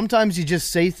team. Sometimes you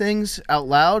just say things out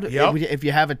loud Yep. if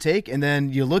you have a take, and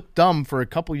then you look dumb for a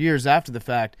couple years after the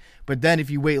fact. But then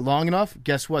if you wait long enough,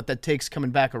 guess what? That take's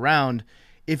coming back around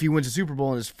if he wins a Super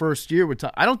Bowl in his first year with Tom.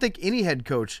 I don't think any head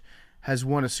coach has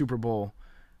won a Super Bowl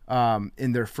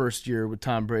in their first year with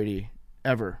Tom Brady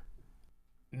ever.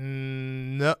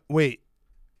 No, wait.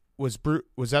 Was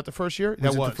that the first year?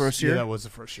 Was it the first year? Yeah, that was the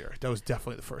first year. That was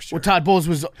definitely the first year.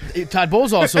 Well, Todd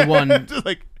Bowles also won.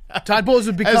 Todd Bowles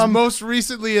would become as most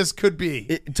recently as could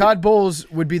be. Todd Bowles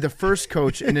would be the first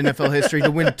coach in NFL history to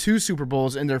win 2 Super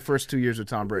Bowls in their first 2 years with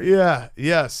Tom Brady. Yeah,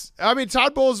 yes. I mean,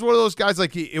 Todd Bowles is one of those guys.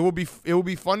 Like it will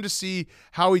be fun to see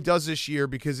how he does this year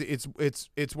because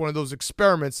it's one of those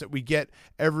experiments that we get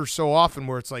ever so often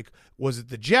where it's like, was it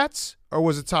the Jets or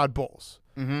was it Todd Bowles?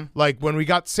 Mm-hmm. Like when we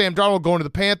got Sam Darnold going to the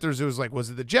Panthers, it was like, was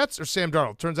it the Jets or Sam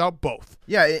Darnold? Turns out both.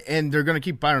 Yeah, and they're going to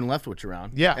keep Byron Leftwich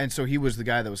around. Yeah. And so he was the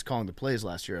guy that was calling the plays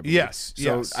last year, I believe. Yes.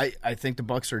 So yes. I think the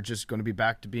Bucs are just going to be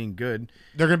back to being good.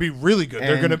 They're going to be really good.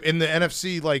 They're going to, in the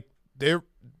NFC, like,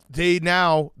 they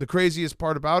now, the craziest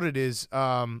part about it is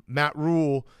Matt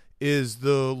Rule is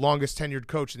the longest tenured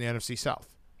coach in the NFC South.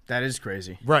 That is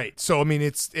crazy. Right. So, I mean,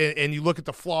 and you look at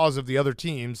the flaws of the other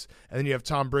teams, and then you have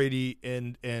Tom Brady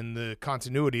and the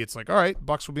continuity. It's like, all right,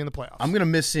 Bucs will be in the playoffs. I'm going to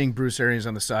miss seeing Bruce Arians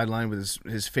on the sideline with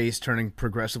his face turning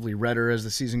progressively redder as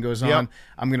the season goes on.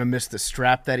 I'm going to miss the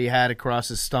strap that he had across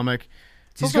his stomach.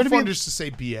 It's also fun just to say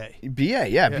BA. BA,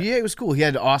 yeah. BA was cool. He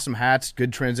had awesome hats,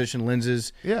 good transition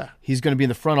lenses. Yeah. He's going to be in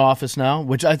the front office now,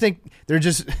 which I think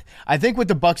I think what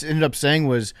the Bucs ended up saying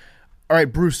was, all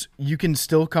right, Bruce, you can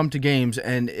still come to games,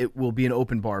 and it will be an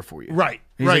open bar for you. Right,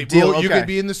 He's right. Like, deal, well, you okay. could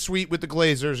be in the suite with the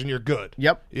Glazers, and you're good.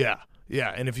 Yep. Yeah,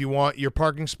 yeah. And if you want, your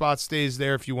parking spot stays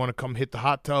there. If you want to come hit the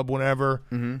hot tub whenever,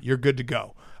 you're good to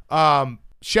go.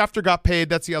 Schefter got paid.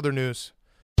 That's the other news.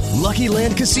 Lucky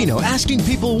Land Casino, asking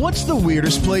people, what's the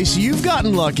weirdest place you've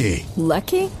gotten lucky?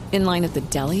 Lucky? In line at the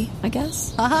deli, I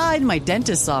guess? Aha, in my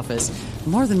dentist's office.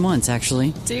 More than once,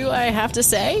 actually. Do I have to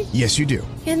say? Yes, you do.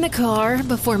 In the car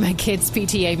before my kids'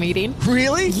 PTA meeting.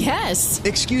 Really? Yes.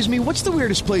 Excuse me, what's the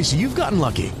weirdest place you've gotten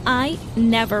lucky? I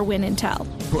never win and tell.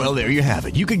 Well, there you have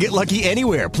it. You can get lucky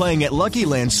anywhere, playing at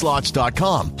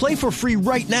LuckyLandSlots.com. Play for free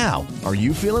right now. Are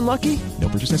you feeling lucky? No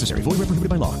purchase necessary. Void where prohibited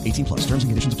by law. 18+. Terms and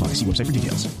conditions apply. See website for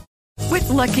details. With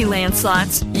Lucky Land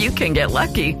Slots, you can get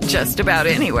lucky just about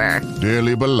anywhere.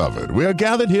 Dearly beloved, we are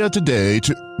gathered here today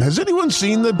to... Has anyone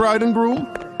seen the bride and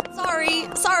groom?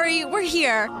 Sorry, we're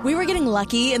here. We were getting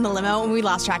lucky in the limo and we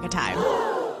lost track of time.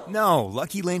 No,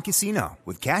 Lucky Land Casino,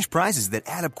 with cash prizes that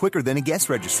add up quicker than a guest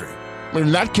registry.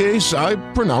 In that case, I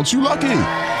pronounce you lucky.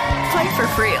 Play for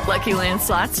free at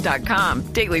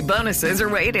LuckyLandSlots.com. Daily bonuses are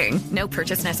waiting. No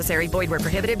purchase necessary. Void where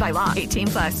prohibited by law.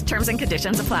 18+. Terms and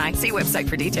conditions apply. See website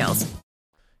for details.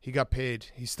 He got paid.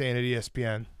 He's staying at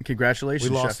ESPN.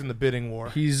 Congratulations, We lost Chef. in the bidding war.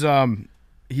 He's done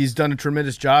a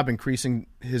tremendous job increasing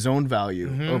his own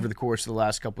value over the course of the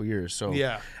last couple of years. So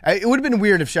yeah, it would have been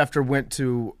weird if Schefter went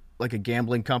to like a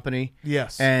gambling company.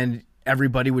 Yes. And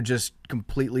everybody would just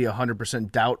completely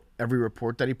 100% doubt every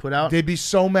report that he put out. They'd be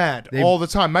so mad all the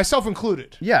time, myself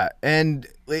included. Yeah, and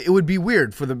it would be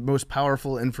weird for the most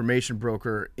powerful information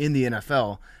broker in the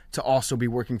NFL to also be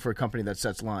working for a company that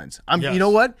sets lines. Yes. You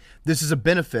know what? This is a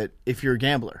benefit if you're a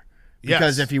gambler.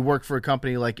 Because Yes. if you work for a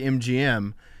company like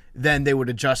MGM, then they would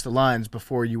adjust the lines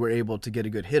before you were able to get a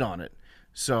good hit on it.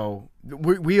 So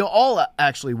we all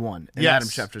actually won in Adam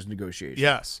Schefter's negotiation.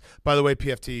 Yes. By the way,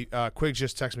 PFT, Quiggs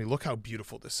just texted me, look how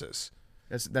beautiful this is.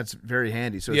 That's very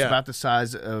handy. So it's about the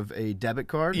size of a debit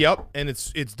card? Yep, and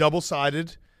it's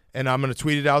double-sided, and I'm going to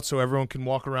tweet it out so everyone can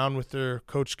walk around with their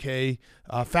Coach K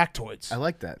factoids. I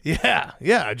like that.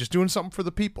 Yeah, just doing something for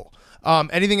the people.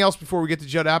 Anything else before we get to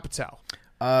Judd Apatow?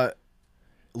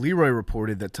 Leroy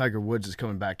reported that Tiger Woods is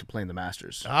coming back to play in the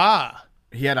Masters.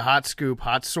 He had a hot scoop,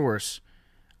 hot source.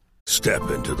 Step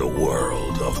into the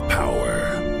world of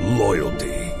power,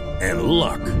 loyalty, and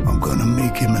luck. I'm going to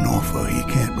make him an offer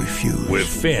he can't refuse. With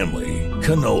family,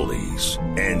 cannolis,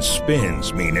 and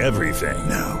spins mean everything.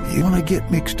 Now, you want to get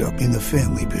mixed up in the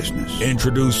family business.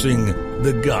 Introducing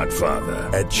The Godfather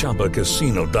at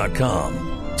ChumbaCasino.com.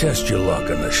 Test your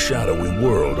luck in the shadowy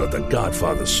world of The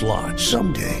Godfather slot.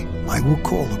 Someday, I will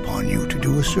call upon you to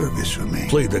do a service for me.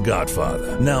 Play The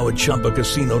Godfather now at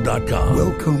ChumbaCasino.com.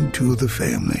 Welcome to the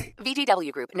family.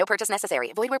 VGW Group. No purchase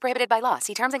necessary. Void where prohibited by law.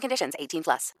 See terms and conditions.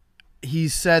 18+. He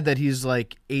said that he's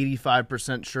like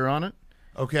 85% sure on it.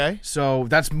 Okay. So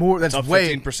that's more. That's up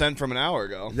way 15% from an hour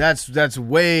ago. That's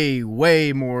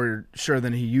way more sure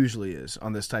than he usually is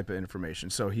on this type of information.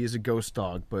 So he is a ghost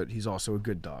dog, but he's also a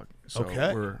good dog. So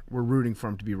Okay. we're rooting for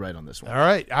him to be right on this one. All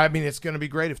right. I mean, it's going to be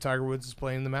great if Tiger Woods is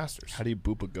playing the Masters. How do you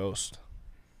boop a ghost?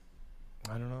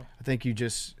 I don't know. I think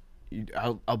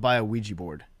I'll buy a Ouija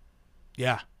board.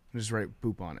 Yeah. Just write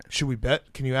boop on it. Should we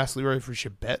bet? Can you ask Leroy if we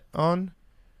should bet on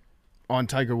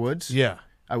Tiger Woods? Yeah.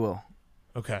 I will.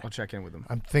 Okay. I'll check in with him.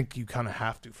 I think you kind of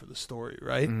have to for the story,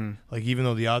 right? Mhm. Like, even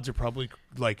though the odds are probably,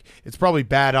 like, it's probably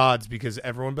bad odds because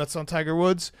everyone bets on Tiger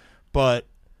Woods, but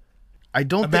I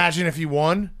don't imagine if he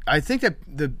won. I think that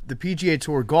the PGA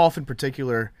Tour, golf in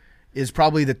particular, is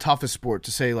probably the toughest sport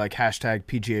to say, like, hashtag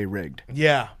PGA rigged.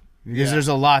 Yeah. Because there's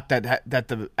a lot that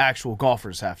the actual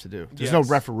golfers have to do. There's no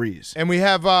referees. And we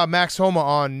have Max Homa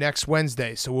on next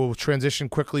Wednesday, so we'll transition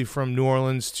quickly from New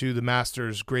Orleans to the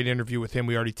Masters. Great interview with him.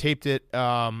 We already taped it.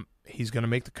 He's going to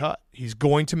make the cut. He's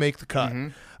going to make the cut.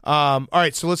 All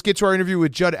right, so let's get to our interview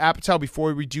with Judd Apatow.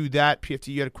 Before we do that, PFT,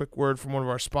 you had a quick word from one of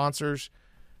our sponsors.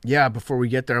 Yeah, before we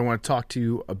get there, I want to talk to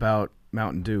you about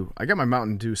Mountain Dew. I got my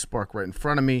Mountain Dew Spark right in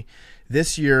front of me.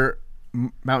 This year,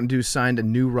 Mountain Dew signed a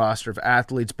new roster of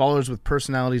athletes, ballers with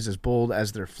personalities as bold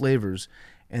as their flavors,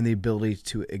 and the ability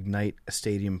to ignite a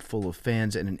stadium full of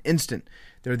fans in an instant.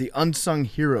 They're the unsung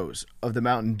heroes of the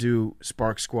Mountain Dew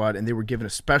Spark Squad, and they were given a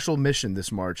special mission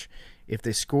this March. If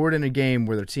they scored in a game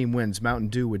where their team wins, Mountain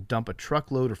Dew would dump a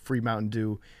truckload of free Mountain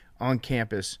Dew on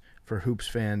campus for Hoops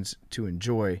fans to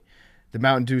enjoy. The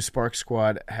Mountain Dew Spark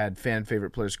Squad had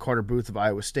fan-favorite players Carter Booth of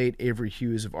Iowa State, Avery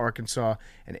Hughes of Arkansas,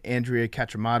 and Andrea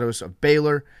Katramatos of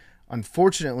Baylor.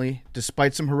 Unfortunately,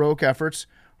 despite some heroic efforts,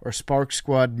 our Spark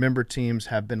Squad member teams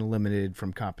have been eliminated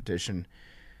from competition.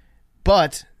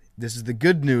 But this is the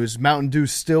good news. Mountain Dew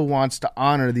still wants to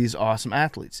honor these awesome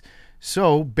athletes.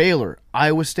 So, Baylor,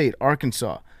 Iowa State,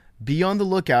 Arkansas, be on the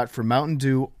lookout for Mountain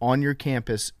Dew on your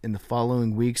campus in the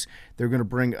following weeks. They're going to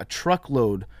bring a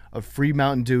truckload of free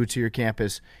Mountain Dew to your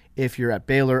campus if you're at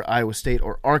Baylor, Iowa State,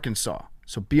 or Arkansas.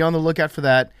 So be on the lookout for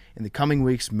that. In the coming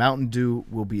weeks, Mountain Dew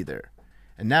will be there.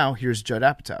 And now, here's Judd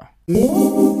Apatow.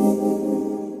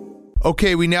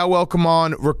 Okay, we now welcome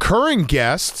on recurring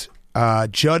guest,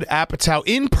 Judd Apatow,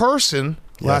 in person.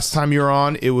 Yes. Last time you were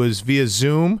on, it was via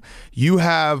Zoom. You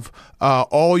have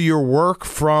all your work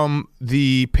from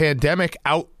the pandemic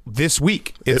out this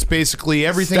week. It's basically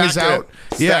everything is out.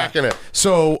 Stacking it.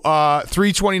 So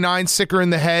 329, Sicker in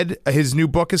the Head, his new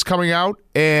book is coming out,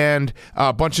 and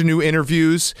a bunch of new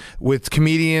interviews with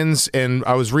comedians, and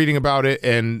I was reading about it,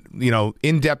 and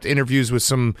in-depth interviews with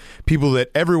some people that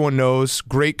everyone knows,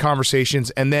 great conversations,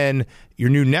 and then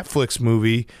your new Netflix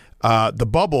movie, The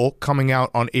Bubble, coming out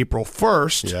on April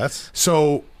 1st. Yes.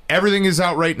 So everything is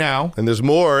out right now. And there's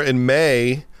more. In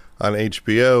May on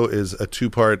HBO is a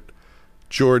 2-part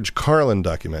George Carlin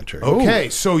documentary. Okay,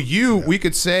 so we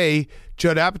could say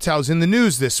Judd Apatow's in the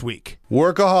news this week.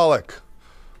 Workaholic.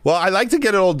 Well, I like to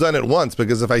get it all done at once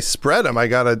because if I spread them, I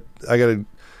gotta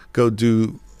go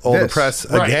do all the press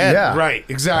again. Yeah. Right,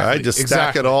 exactly. All right, just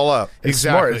stack it all up. It's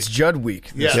smart. It's Judd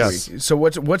Week this week. So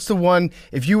what's the one,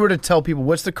 if you were to tell people,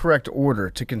 what's the correct order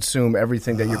to consume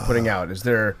everything that you're putting out? Is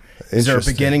there a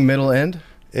beginning, middle, end?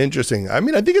 Interesting. I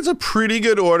mean, I think it's a pretty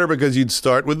good order because you'd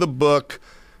start with the book.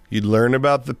 You'd learn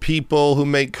about the people who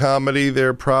make comedy,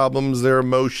 their problems, their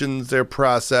emotions, their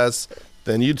process.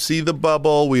 Then you'd see The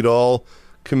Bubble. We'd all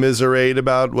commiserate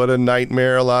about what a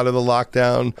nightmare a lot of the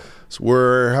lockdowns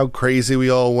were, how crazy we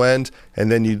all went.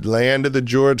 And then you'd land at the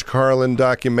George Carlin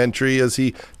documentary as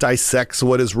he dissects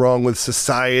what is wrong with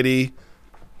society.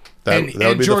 And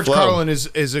George Carlin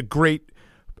is a great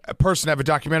person to have a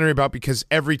documentary about because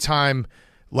every time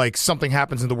something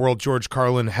happens in the world, George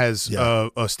Carlin has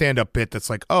a stand-up bit that's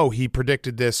like, oh, he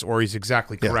predicted this or he's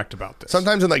exactly correct about this.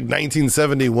 Sometimes in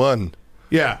 1971.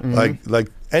 Yeah.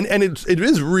 And it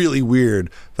is really weird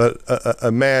that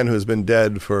a man who's been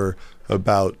dead for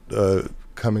about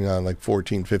coming on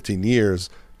 14, 15 years,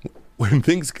 when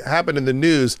things happen in the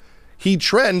news, he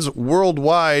trends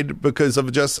worldwide because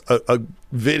of just a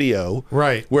video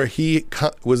where he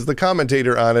was the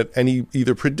commentator on it, and he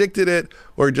either predicted it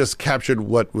or just captured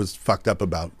what was fucked up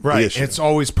about the issue. It's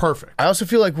always perfect. I also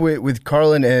feel like with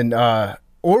Carlin and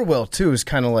Orwell, too, is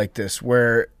kind of like this,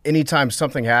 where anytime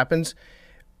something happens,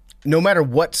 no matter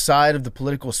what side of the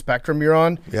political spectrum you're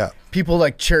on, people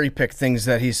cherry pick things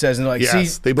that he says, and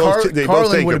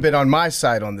Carlin would have been on my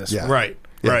side on this one. Right.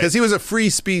 Yeah, because he was a free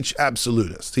speech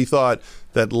absolutist. He thought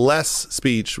that less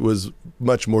speech was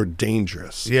much more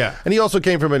dangerous. Yeah. And he also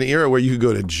came from an era where you could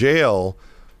go to jail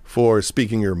for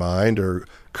speaking your mind or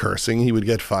cursing. He would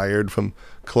get fired from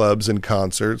clubs and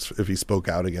concerts if he spoke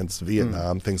out against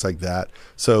Vietnam, things like that.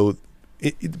 So,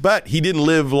 but he didn't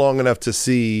live long enough to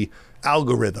see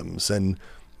algorithms and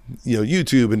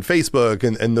YouTube and Facebook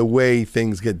and the way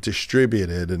things get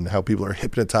distributed and how people are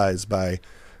hypnotized by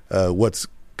what's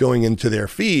going into their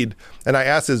feed. And I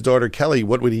asked his daughter Kelly,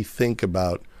 what would he think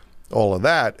about all of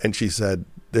that? And she said,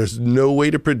 there's no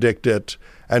way to predict it,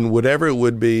 and whatever it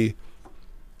would be,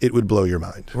 it would blow your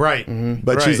mind. Right. Mm-hmm.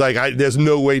 But she's like, there's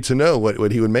no way to know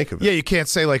what he would make of it. Yeah, you can't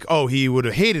say he would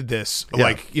have hated this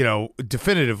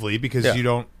definitively because you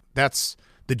don't. That's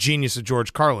the genius of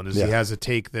George Carlin is he has a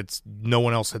take that's no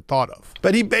one else had thought of.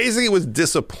 But he basically was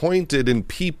disappointed in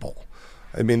people.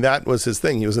 I mean, that was his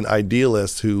thing. He was an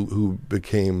idealist who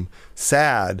became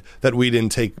sad that we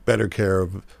didn't take better care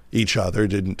of each other,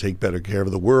 didn't take better care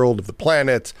of the world, of the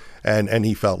planet, and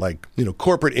he felt like,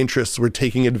 corporate interests were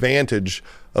taking advantage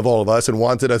of all of us and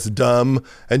wanted us dumb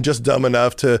and just dumb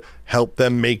enough to help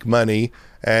them make money.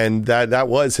 And that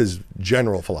was his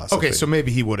general philosophy. Okay, so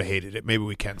maybe he would have hated it. Maybe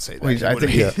we can say that. Well, I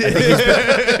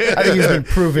think he's been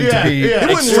proven to be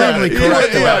extremely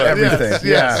correct about everything.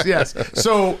 Yes.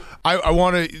 So I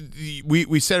want to.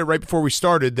 We said it right before we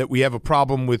started that we have a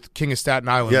problem with King of Staten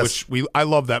Island, which I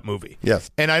love that movie.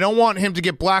 Yes, and I don't want him to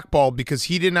get blackballed because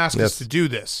he didn't ask us to do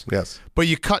this. Yes, but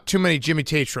you cut too many Jimmy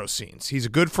Tatro scenes. He's a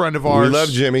good friend of ours.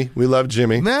 We love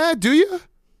Jimmy. Nah, do you?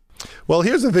 Well,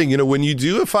 here's the thing. When you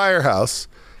do a firehouse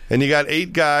and you got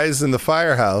 8 guys in the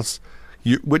firehouse,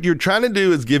 what you're trying to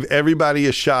do is give everybody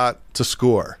a shot to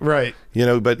score. Right.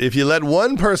 But if you let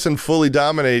one person fully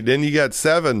dominate, then you got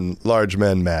 7 large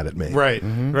men mad at me. Right.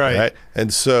 Mm-hmm. Right.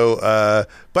 And so,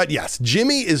 but yes,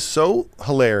 Jimmy is so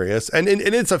hilarious, and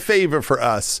it's a favor for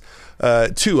us,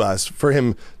 for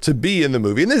him to be in the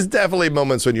movie. And there's definitely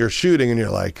moments when you're shooting and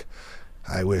you're like,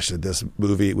 I wish that this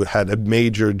movie had a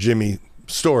major Jimmy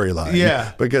storyline.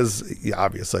 Yeah, because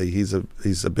obviously he's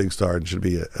a big star and should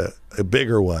be a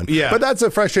bigger one. Yeah, but that's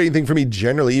a frustrating thing for me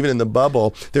generally. Even in the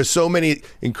bubble, there's so many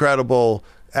incredible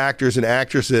actors and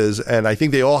actresses, and I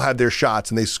think they all have their shots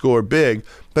and they score big.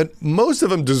 But most of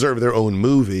them deserve their own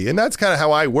movie, and that's kind of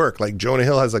how I work. Like Jonah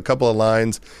Hill has a couple of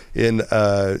lines in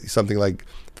something like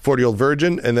 40-Year-Old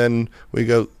Virgin, and then we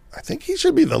go, I think he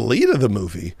should be the lead of the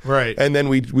movie. Right. And then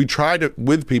we try to,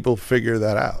 with people, figure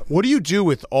that out. What do you do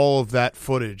with all of that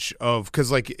footage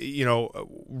because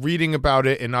reading about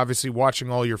it and obviously watching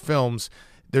all your films,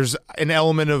 there's an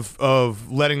element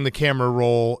of letting the camera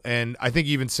roll. And I think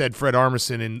you even said Fred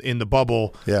Armisen in The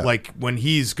Bubble, like when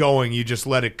he's going, you just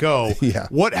let it go. Yeah.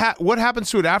 What happens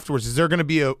to it afterwards? Is there going to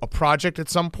be a project at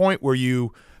some point where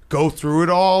you go through it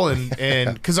all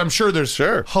and because I'm sure there's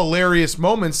hilarious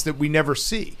moments that we never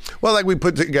see. Well, like we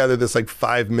put together this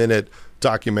 5-minute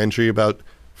documentary about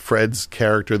Fred's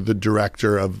character, the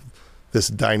director of this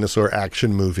dinosaur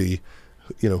action movie,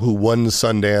 who won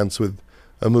Sundance with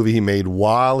a movie he made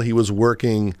while he was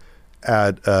working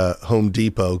at Home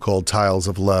Depot called Tiles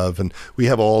of Love, and we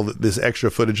have all this extra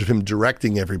footage of him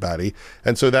directing everybody,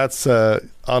 and so that's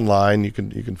online. You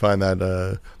can find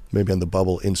that maybe on the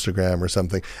Bubble Instagram or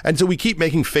something. And so we keep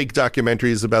making fake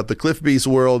documentaries about the Cliff Beast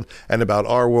world and about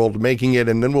our world making it,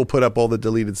 and then we'll put up all the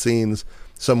deleted scenes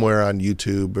somewhere on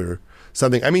YouTube or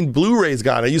something. I mean, Blu-ray's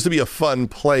gone. It used to be a fun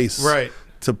place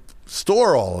to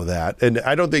store all of that, and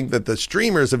I don't think that the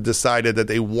streamers have decided that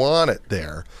they want it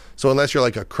there. So unless you're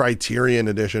like a Criterion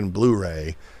Edition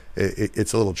Blu-ray,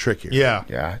 it's a little trickier.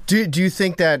 Yeah. Do you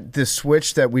think that the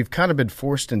switch that we've kind of been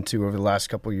forced into over the last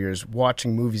couple of years,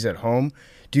 watching movies at home,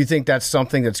 do you think that's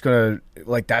something that's going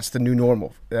to, that's the new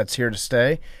normal, that's here to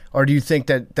stay? Or do you think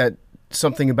that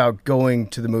something about going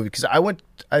to the movie? Because I went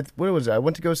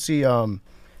to go see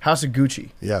House of Gucci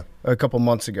a couple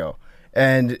months ago.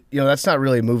 And, that's not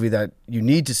really a movie that you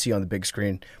need to see on the big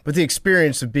screen. But the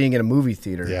experience of being in a movie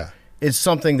theater is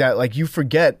something that, you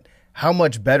forget how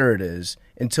much better it is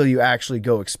until you actually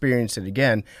go experience it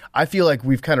again. I feel like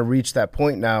we've kind of reached that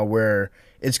point now where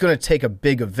it's going to take a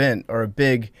big event or a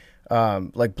big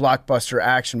blockbuster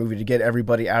action movie to get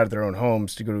everybody out of their own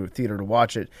homes to go to a theater to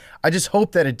watch it. I just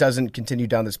hope that it doesn't continue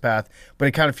down this path, but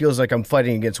it kind of feels like I'm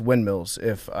fighting against windmills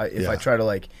if I try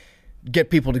to get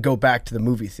people to go back to the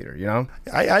movie theater,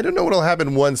 I don't know what'll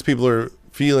happen once people are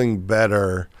feeling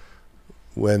better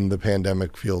when the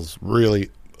pandemic feels really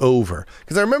over.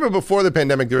 Because I remember before the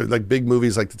pandemic, there were big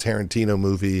movies like the Tarantino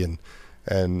movie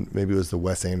and maybe it was the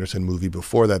Wes Anderson movie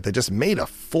before that. They just made a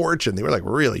fortune. They were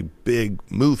really big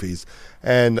movies.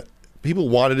 And people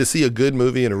wanted to see a good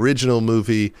movie, an original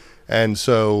movie. And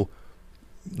so,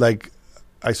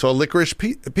 I saw Licorice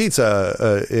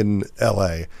Pizza in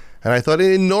L.A., and I thought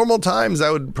in normal times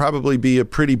that would probably be a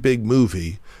pretty big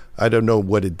movie. I don't know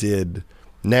what it did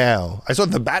now. I saw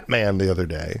The Batman the other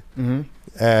day,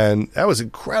 and that was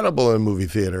incredible in a movie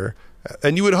theater.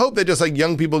 And you would hope that just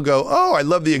young people go, oh, I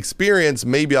love the experience.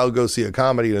 Maybe I'll go see a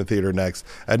comedy in a theater next,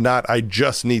 and not I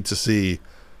just need to see,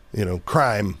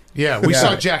 crime. Yeah, we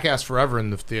saw Jackass Forever in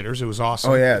the theaters. It was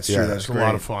awesome. Oh yeah, it's true. That's a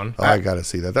lot of fun. Oh, I got to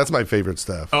see that. That's my favorite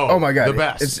stuff. Oh my god, the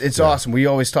best. It's awesome. We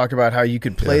always talk about how you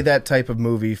could play that type of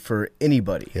movie for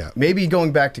anybody. Yeah, maybe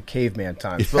going back to caveman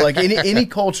times, but any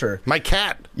culture. My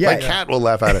cat will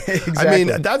laugh at it. Exactly. I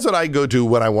mean, that's what I go to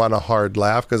when I want a hard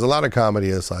laugh, because a lot of comedy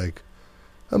is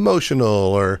emotional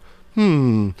or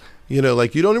you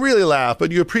don't really laugh,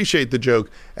 but you appreciate the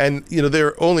joke. And there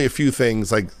are only a few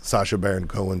things like Sacha Baron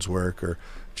Cohen's work or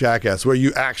Jackass where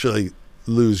you actually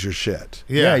lose your shit.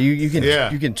 Yeah, you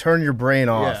can turn your brain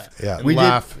off. Yeah. We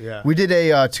laugh. did we did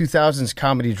a 2000s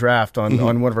comedy draft on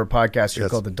one of our podcasts here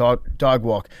called the Dog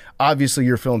Walk. Obviously,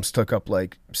 your films took up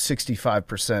like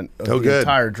 65% of the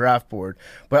entire draft board,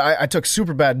 but I took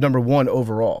Superbad #1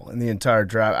 overall in the entire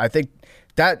draft. I think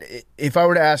that if I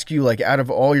were to ask you, like, out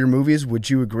of all your movies, would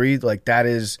you agree like that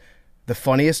is the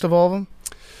funniest of all of them?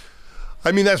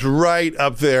 I mean, that's right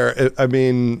up there. I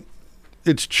mean,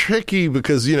 it's tricky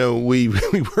because, you know, we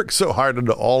work so hard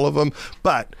into all of them.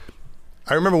 But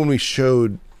I remember when we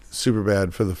showed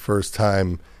Superbad for the first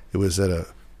time, it was at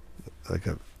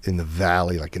in the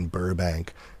Valley, like in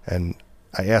Burbank. And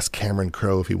I asked Cameron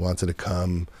Crowe if he wanted to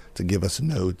come to give us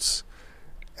notes.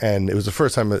 And it was the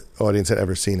first time an audience had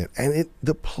ever seen it. And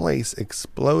the place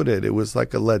exploded. It was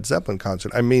like a Led Zeppelin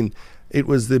concert. I mean, it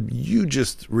was the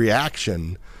hugest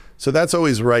reaction. So that's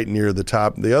always right near the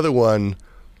top. The other one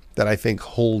that I think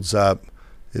holds up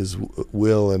is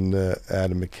Will and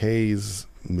Adam McKay's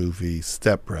movie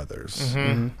Step Brothers.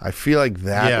 I feel like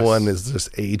that one is just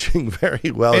aging very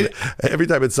well. Every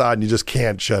time it's on, you just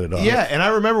can't shut it off. Yeah, and I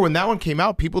remember when that one came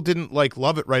out, people didn't like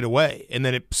love it right away, and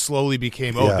then it slowly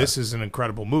became, this is an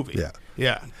incredible movie.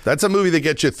 Yeah. That's a movie that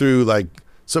gets you through like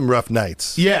some rough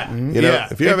nights. Yeah. You know,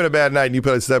 if you're having a bad night and you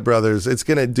put on Step Brothers, it's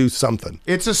going to do something.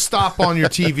 It's a stop on your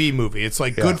TV movie. It's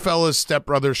like Goodfellas, Step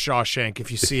Brothers, Shawshank. If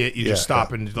you see it, you just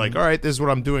stop and like, all right, this is what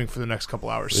I'm doing for the next couple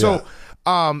hours. So,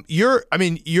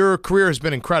 your career has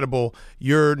been incredible.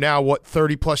 You're now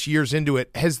 30 plus years into it.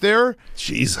 Is there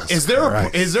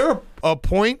a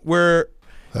point where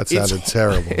that sounded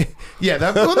terrible?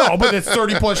 But it's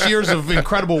 30 plus years of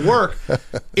incredible work.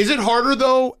 Is it harder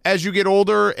though as you get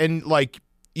older and like,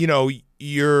 you know,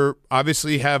 you're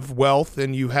obviously have wealth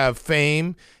and you have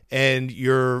fame and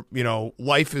your, you know,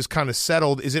 life is kind of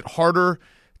settled. Is it harder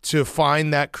to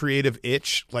find that creative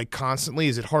itch like constantly?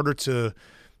 Is it harder to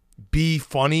be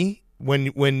funny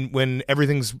when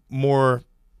everything's more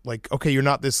like, okay, you're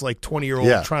not this like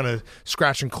 20-year-old trying to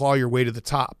scratch and claw your way to the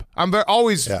top? I'm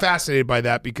always fascinated by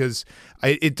that because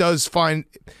it does find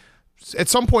at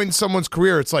some point in someone's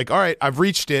career, it's like, all right, I've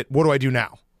reached it. What do I do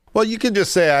now? Well, you can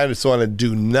just say, I just want to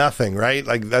do nothing, right?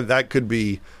 Like that could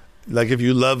be like if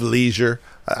you love leisure.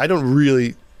 I don't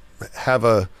really have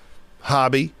a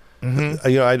hobby. You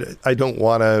know, I don't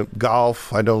want to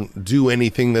golf. I don't do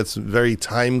anything that's very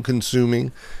time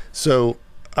consuming. So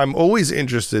I'm always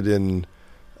interested in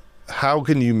how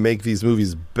can you make these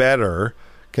movies better?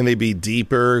 Can they be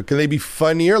deeper? Can they be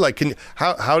funnier? Like,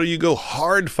 how do you go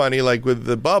hard funny? Like with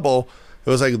The Bubble, it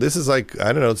was like, this is like,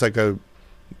 I don't know, it's like a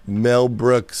Mel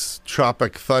Brooks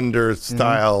Tropic Thunder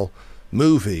style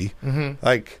movie.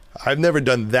 Like, I've never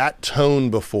done that tone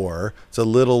before. It's a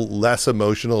little less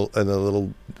emotional and a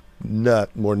little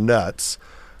more nuts.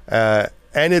 And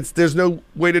there's no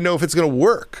way to know if it's going to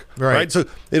work. Right. So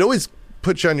it always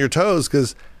puts you on your toes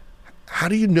because how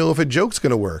do you know if a joke's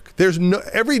going to work? There's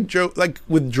every joke, like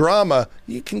with drama,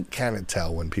 you can kind of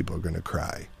tell when people are going to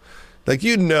cry. Like,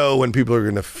 you know when people are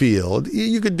going to feel.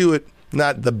 You could do it,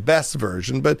 not the best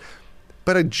version, but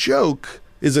a joke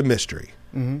is a mystery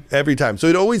every time. So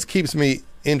it always keeps me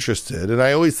interested, and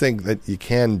I always think that you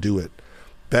can do it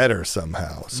better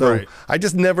somehow. So I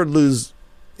just never lose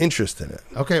interest in it.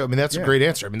 Okay, I mean, that's a great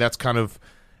answer. I mean, that's kind of,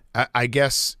 I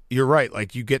guess you're right.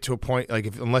 Like, you get to a point, like,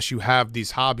 unless you have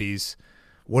these hobbies,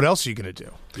 what else are you going to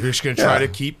do? You're just going to try to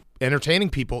keep entertaining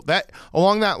people. That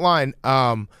along that line,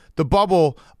 The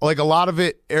Bubble, like a lot of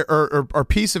it, or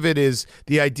piece of it is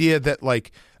the idea that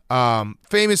like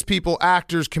famous people,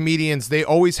 actors, comedians, they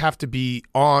always have to be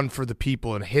on for the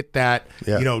people and hit that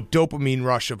dopamine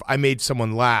rush of I made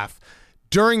someone laugh.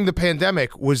 During the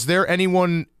pandemic, was there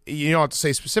anyone, you don't have to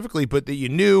say specifically, but that you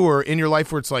knew or in your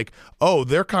life where it's like, oh,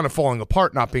 they're kind of falling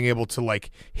apart, not being able to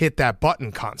like hit that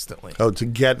button constantly? Oh, to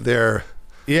get there.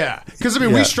 Yeah, because I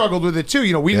mean, we struggled with it too.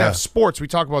 You know, we didn't have sports. We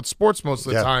talk about sports most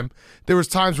of the time. There was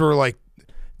times where we're like,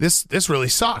 this really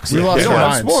sucks. We don't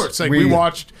have sports. Like we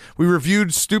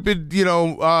reviewed stupid,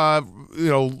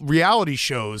 reality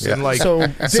shows and like.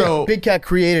 So Big Cat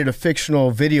created a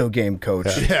fictional video game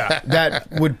coach that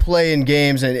would play in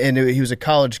games, and he was a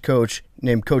college coach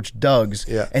named Coach Doug's,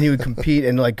 and he would compete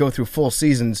and like go through full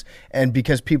seasons. And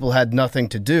because people had nothing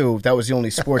to do, that was the only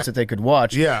sports that they could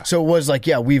watch. So it was like,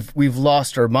 we've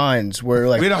lost our minds. We're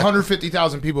like, we had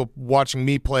 150,000 people watching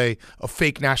me play a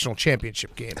fake national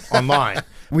championship game online.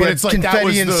 We had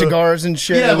confetti and cigars and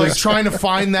shit. Yeah, like trying to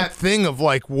find that thing of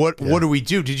like, what do we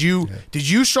do? Did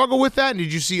you struggle with that? And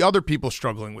did you see other people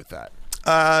struggling with that?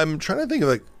 I'm trying to think of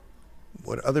like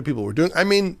what other people were doing. I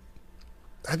mean,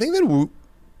 I think that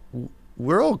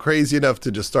we're all crazy enough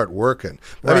to just start working.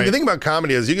 I mean, the thing about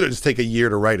comedy is you could just take a year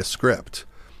to write a script.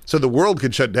 So the world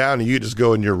could shut down and you could just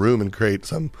go in your room and create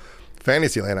some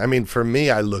fantasy land. I mean, for me,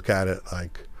 I look at it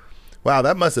like, wow,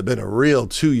 that must have been a real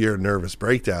 2-year nervous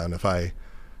breakdown if I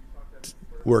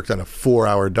worked on a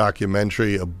 4-hour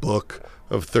documentary, a book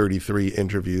of 33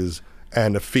 interviews,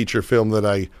 and a feature film that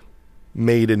I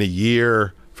made in a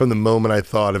year from the moment I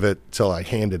thought of it till I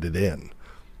handed it in.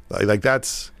 Like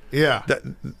that's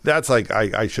that's like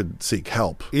I should seek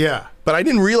help. Yeah. But I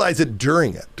didn't realize it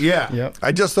during it. Yeah. Yep.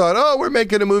 I just thought, oh, we're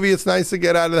making a movie. It's nice to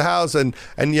get out of the house, and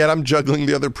yet I'm juggling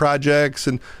the other projects,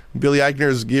 and Billy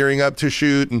Eichner's gearing up to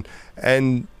shoot,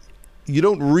 and you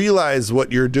don't realize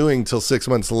what you're doing till 6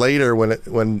 months later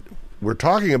when we're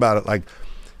talking about it. Like,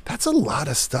 that's a lot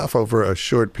of stuff over a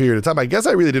short period of time. I guess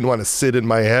I really didn't want to sit in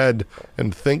my head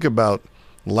and think about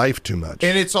life too much.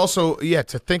 And it's also,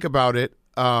 to think about it,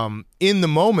 in the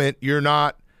moment, you're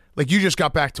not, like, you just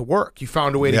got back to work. You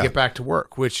found a way to get back to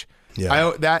work, which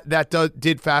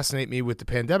did fascinate me with the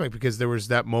pandemic, because there was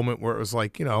that moment where it was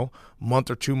like, month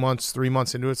or 2 months, 3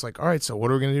 months into it, it's like, all right, so what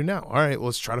are we going to do now? All right,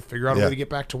 let's try to figure out a way to get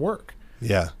back to work.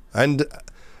 Yeah. And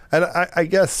I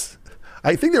guess,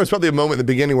 I think there was probably a moment in the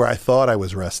beginning where I thought I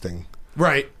was resting.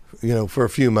 Right. For a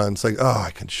few months, like, oh,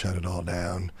 I can shut it all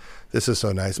down. This is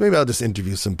so nice. Maybe I'll just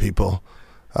interview some people.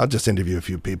 I'll just interview a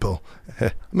few people.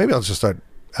 Maybe I'll just start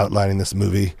outlining this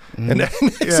movie. And next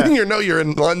thing you know, you're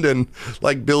in London,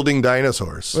 like, building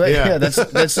dinosaurs. Well,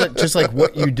 that's just like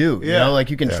what you do. You know,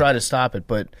 like, you can try to stop it,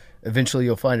 but eventually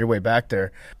you'll find your way back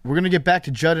there. We're going to get back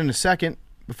to Judd in a second.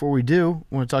 Before we do,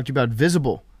 I want to talk to you about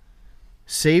Visible.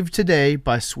 Save today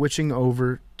by switching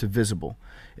over to Visible.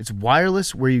 It's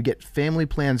wireless, where you get family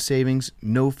plan savings,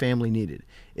 no family needed.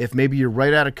 If maybe you're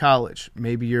right out of college,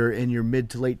 maybe you're in your mid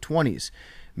to late 20s,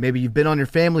 maybe you've been on your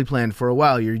family plan for a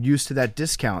while, you're used to that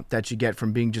discount that you get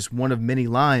from being just one of many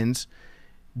lines,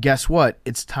 guess what?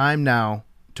 It's time now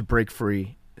to break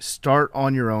free. Start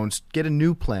on your own, get a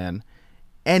new plan,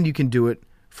 and you can do it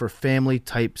for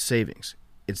family-type savings.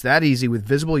 It's that easy. With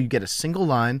Visible, you get a single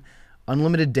line,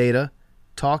 unlimited data,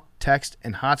 talk, text,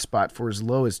 and hotspot for as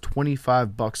low as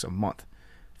 $25 a month.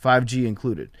 5G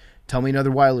included. Tell me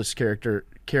another wireless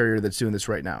carrier that's doing this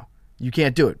right now. You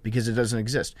can't do it because it doesn't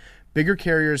exist. Bigger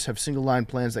carriers have single-line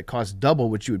plans that cost double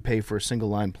what you would pay for a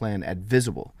single-line plan at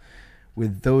Visible.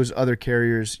 With those other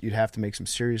carriers, you'd have to make some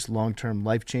serious long-term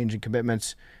life-changing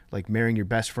commitments, like marrying your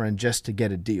best friend just to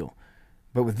get a deal.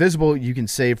 But with Visible, you can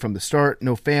save from the start.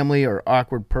 No family or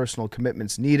awkward personal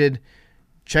commitments needed.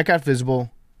 Check out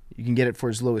Visible. You can get it for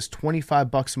as low as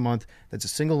 $25 a month. That's a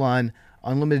single line,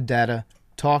 unlimited data,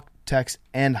 talk, text,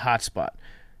 and hotspot.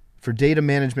 For data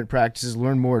management practices,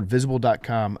 learn more at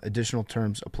visible.com. Additional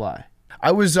terms apply.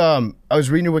 I was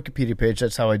reading your Wikipedia page.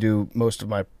 That's how I do most of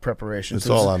my preparation. It's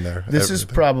all on there. This is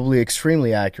probably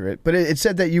extremely accurate. But it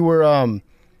said that you were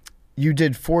you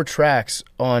did 4 tracks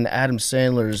on Adam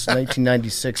Sandler's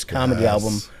 1996 comedy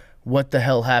album, What the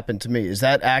Hell Happened to Me. Is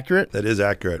that accurate? That is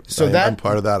accurate. So I'm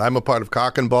part of that. I'm a part of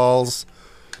Cock and Balls.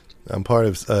 I'm part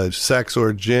of Sex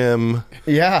or Jim.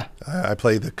 Yeah. I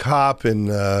play the cop in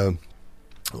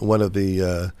one of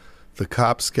the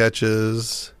cop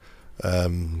sketches.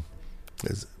 I'm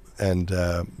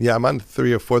on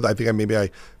 3 or 4. I think I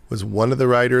was one of the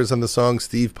writers on the song,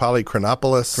 Steve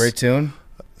Polychronopoulos. Great tune.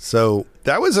 So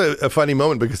that was a funny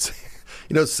moment because,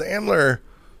 Sandler,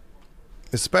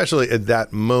 especially at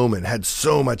that moment, had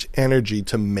so much energy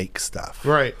to make stuff.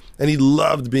 Right. And he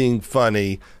loved being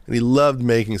funny, and he loved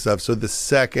making stuff. So the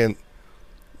second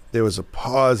there was a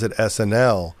pause at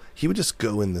SNL, he would just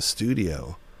go in the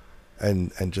studio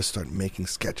and just start making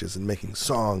sketches and making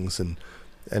songs, and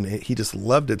he just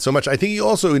loved it so much. I think he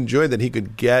also enjoyed that he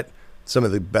could get some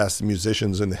of the best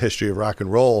musicians in the history of rock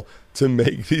and roll to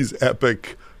make these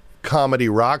epic comedy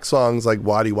rock songs like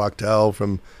Waddy Wachtel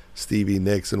from Stevie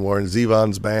Nicks and Warren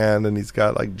Zevon's band, and he's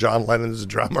got like John Lennon's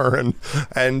drummer,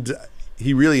 and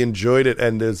he really enjoyed it,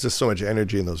 and there's just so much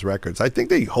energy in those records. I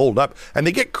think they hold up, and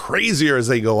they get crazier as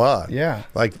they go on. Yeah.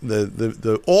 Like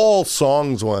the all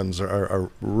songs ones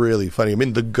are really funny. I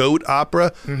mean, the Goat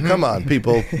Opera, come on,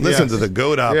 people, listen to the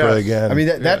Goat Opera again. I mean,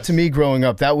 that to me growing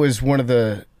up, that was one of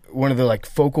the like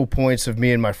focal points of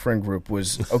me and my friend group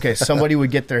was, okay, somebody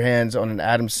would get their hands on an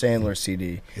Adam Sandler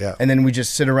CD, and then we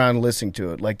just sit around listening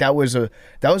to it. Like that was a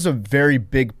very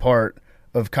big part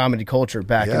of comedy culture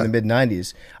back in the mid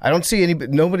 90s. I don't see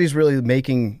nobody's really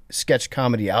making sketch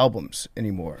comedy albums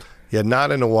anymore. Yeah,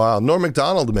 not in a while. Norm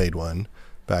Macdonald made one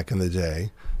back in the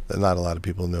day. Not a lot of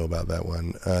people know about that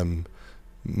one.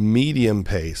 medium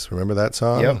pace. Remember that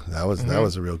song? Yep. That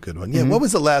was a real good one. Yeah. What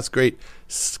was the last great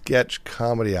sketch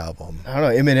comedy album? I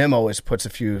don't know. Eminem always puts a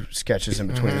few sketches in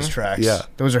between his tracks. Yeah.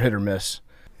 Those are hit or miss.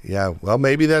 Yeah. Well,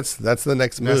 maybe that's the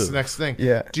next move. That's the next thing.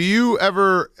 Yeah. Do you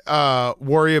ever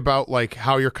worry about like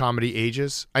how your comedy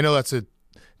ages? I know that's a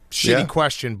shitty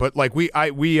question, but like we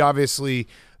obviously,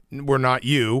 we're not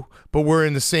you, but we're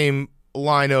in the same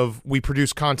line of we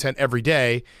produce content every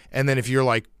day, and then if you're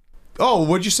like, oh,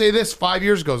 what'd you say this 5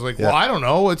 years ago? It's like, well, I don't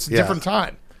know. It's a different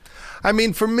time. I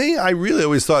mean, for me, I really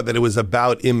always thought that it was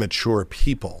about immature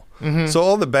people. So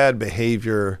all the bad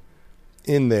behavior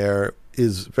in there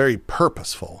is very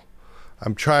purposeful.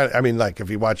 Like if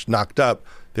you watch Knocked Up,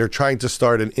 they're trying to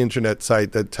start an internet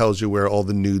site that tells you where all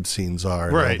the nude scenes are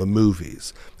in all the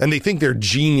movies. And they think they're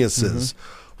geniuses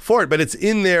for it, but it's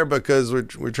in there because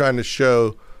we're trying to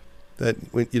show that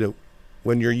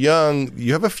when you're young,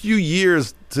 you have a few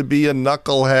years to be a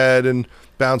knucklehead and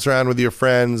bounce around with your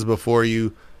friends before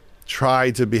you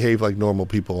try to behave like normal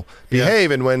people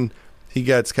behave. And when he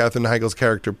gets Katherine Heigl's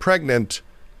character pregnant,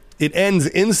 it ends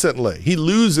instantly. He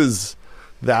loses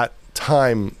that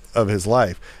time of his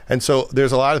life. And so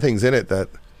there's a lot of things in it that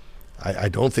I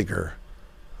don't think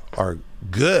are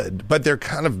good, but they're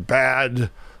kind of bad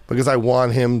because I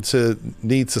want him to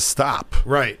need to stop.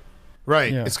 Right.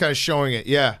 Yeah. It's kind of showing it.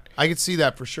 Yeah. I could see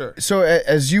that for sure. So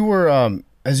as you were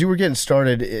getting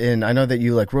started in, I know that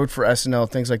you like wrote for SNL,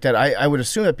 things like that. I would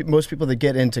assume that most people that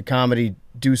get into comedy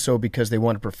do so because they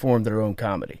want to perform their own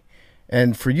comedy.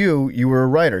 And for you, you were a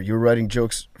writer. You were writing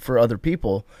jokes for other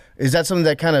people. Is that something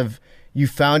that kind of you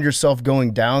found yourself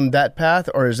going down that path,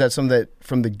 or is that something that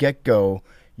from the get-go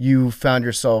you found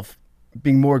yourself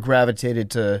being more gravitated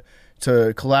to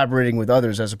collaborating with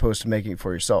others as opposed to making it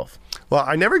for yourself? Well,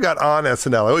 I never got on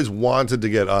SNL. I always wanted to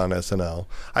get on SNL.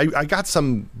 I got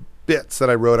some bits that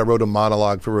I wrote. I wrote a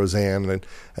monologue for Roseanne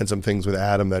and some things with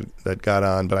Adam that got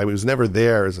on, but I was never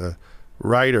there as a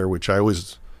writer, which I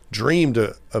always dreamed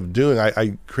of doing.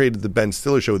 I created the Ben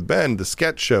Stiller Show with Ben, the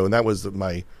sketch show, and that was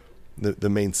the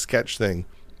main sketch thing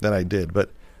that I did. But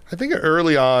I think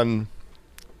early on,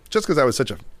 just because I was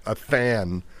such a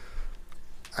fan,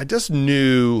 I just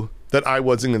knew that I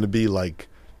wasn't going to be like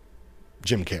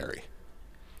Jim Carrey.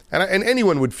 And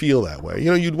anyone would feel that way.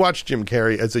 You'd watch Jim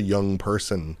Carrey as a young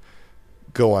person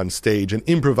go on stage and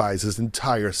improvise his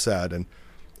entire set and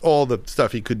all the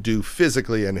stuff he could do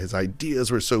physically, and his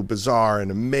ideas were so bizarre and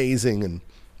amazing. And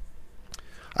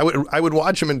I would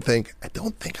watch him and think, I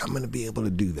don't think I'm going to be able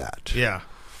to do that. Yeah.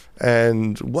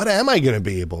 And what am I going to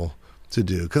be able to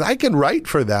do? Because I can write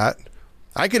for that.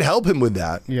 I could help him with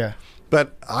that. Yeah.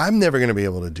 But I'm never going to be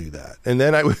able to do that. And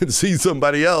then I would see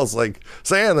somebody else like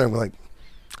Sandler, and I'm like,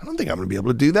 I don't think I'm going to be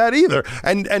able to do that either.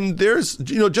 And there's,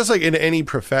 just like in any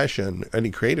profession,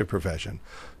 any creative profession,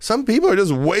 some people are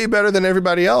just way better than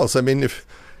everybody else. I mean, if,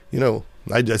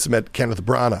 I just met Kenneth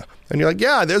Branagh, and you're like,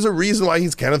 yeah, there's a reason why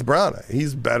he's Kenneth Branagh.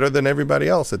 He's better than everybody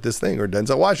else at this thing, or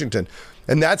Denzel Washington.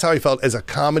 And that's how I felt as a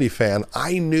comedy fan.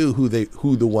 I knew who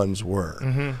the ones were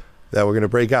that were going to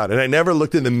break out. And I never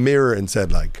looked in the mirror and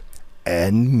said like,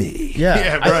 and me.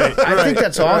 Yeah, right. I think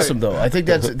that's awesome, though. I think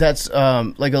that's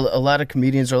like a lot of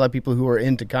comedians or a lot of people who are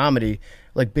into comedy,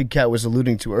 like Big Cat was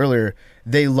alluding to earlier,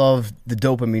 they love the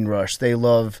dopamine rush. They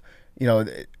love,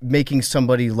 making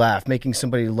somebody laugh, making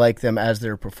somebody like them as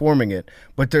they're performing it.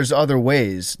 But there's other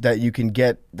ways that you can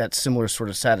get that similar sort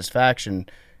of satisfaction.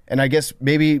 And I guess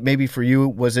maybe for you,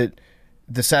 was it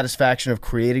the satisfaction of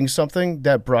creating something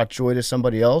that brought joy to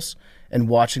somebody else and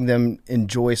watching them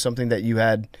enjoy something that you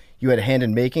had a hand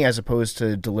in making as opposed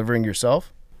to delivering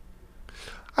yourself?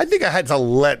 I think I had to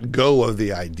let go of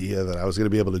the idea that I was going to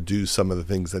be able to do some of the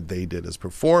things that they did as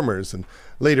performers. And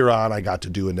later on, I got to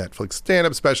do a Netflix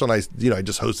stand-up special, and I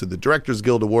just hosted the Directors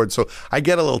Guild Awards. So I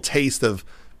get a little taste of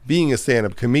being a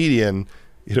stand-up comedian,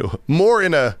 more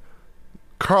in a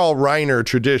Carl Reiner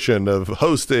tradition of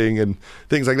hosting and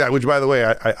things like that, which, by the way,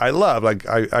 I love. Like,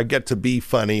 I get to be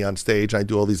funny on stage. I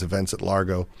do all these events at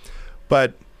Largo.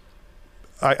 But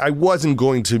I wasn't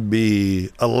going to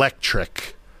be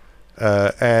electric.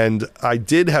 And I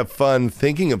did have fun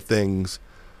thinking of things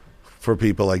for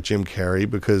people like Jim Carrey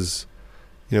because,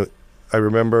 I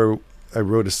remember I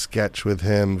wrote a sketch with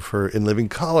him for In Living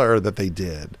Color that they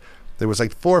did. There was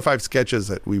like 4 or 5 sketches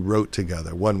that we wrote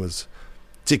together. One was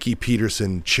Dickie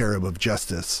Peterson, Cherub of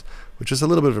Justice, which is a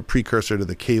little bit of a precursor to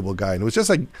the Cable Guy. And it was just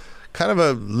like kind of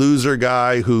a loser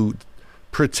guy who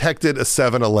protected a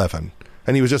 7-Eleven.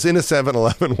 And he was just in a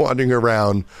 7-Eleven wandering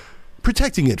around,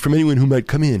 protecting it from anyone who might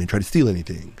come in and try to steal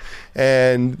anything.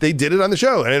 And they did it on the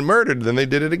show, and it murdered. Then they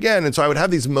did it again. And so I would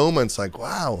have these moments like,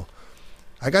 wow,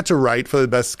 I got to write for the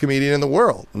best comedian in the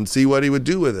world and see what he would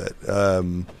do with it.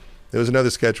 There was another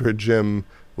sketch where Jim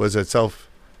was a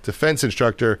self-defense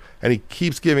instructor, and he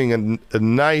keeps giving a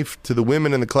knife to the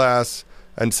women in the class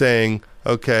and saying,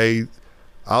 okay,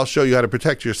 I'll show you how to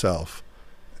protect yourself.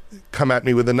 Come at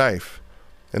me with a knife.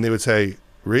 And they would say,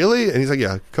 really? And he's like,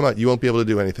 yeah, come on, you won't be able to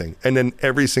do anything. And then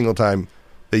every single time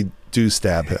they do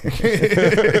stab him. And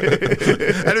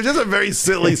it was just a very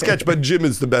silly sketch, but Jim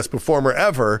is the best performer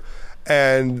ever.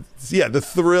 And yeah, the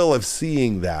thrill of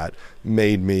seeing that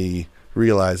made me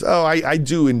realize, I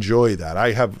do enjoy that.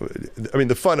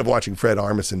 The fun of watching Fred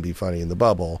Armisen be funny in The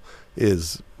Bubble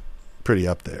is pretty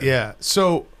up there. Yeah.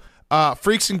 So,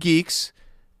 Freaks and Geeks,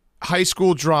 high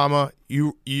school drama.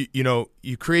 You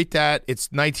create that. It's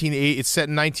set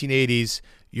in 1980s.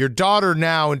 Your daughter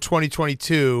now in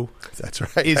 2022. That's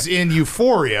right. Is in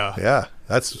Euphoria. Yeah,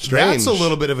 that's strange. That's a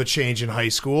little bit of a change in high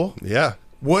school. Yeah.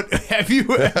 What have you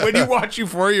when you watch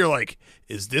Euphoria? You're like,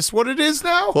 is this what it is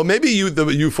now? Well, maybe the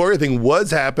Euphoria thing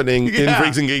was happening in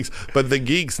Freaks and Geeks, but the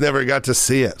geeks never got to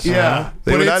see it. Yeah.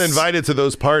 They were not invited to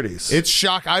those parties. It's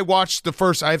shock. I watched the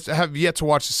first. I have yet to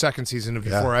watch the second season of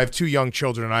Euphoria. Yeah. I have 2 young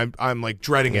children, and I'm like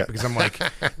dreading it because I'm like,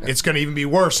 it's going to even be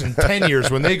worse in 10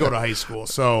 years when they go to high school.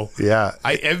 So yeah.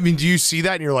 I mean, do you see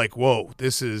that and you're like, whoa,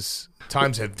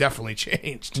 times have definitely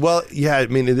changed. Well, yeah, I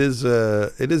mean, it is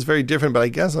very different, but I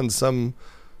guess on some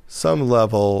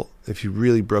level, if you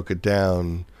really broke it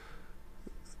down,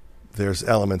 there's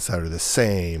elements that are the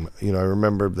same. I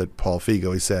remember that Paul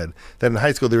Figo, he said that in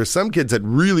high school there were some kids that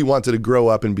really wanted to grow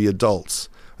up and be adults,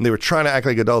 and they were trying to act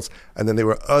like adults, and then there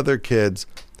were other kids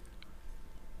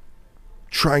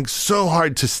trying so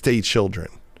hard to stay children,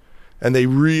 and they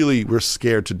really were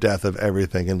scared to death of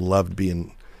everything and loved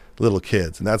being little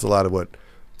kids, and that's a lot of what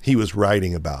he was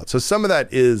writing about. So some of that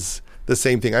is the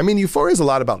same thing. I mean, Euphoria is a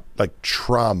lot about like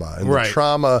trauma and the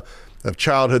trauma of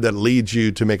childhood that leads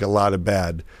you to make a lot of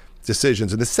bad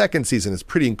decisions. And the second season is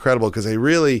pretty incredible because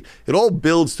it all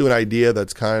builds to an idea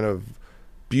that's kind of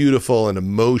beautiful and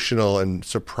emotional and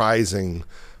surprising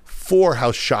for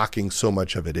how shocking so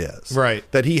much of it is. Right.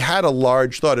 That he had a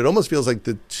large thought. It almost feels like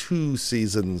the 2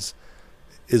 seasons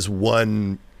is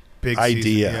one big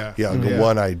idea.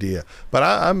 One idea. But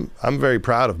I'm very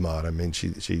proud of Maude. I mean,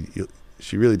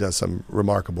 she really does some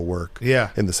remarkable work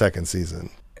in the second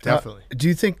season. Definitely. Do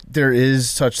you think there is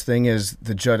such thing as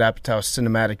the Judd Apatow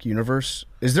cinematic universe?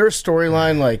 Is there a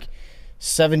storyline like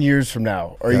 7 years from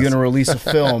now? Are you going to release a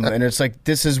film and it's like,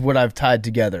 this is what I've tied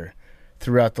together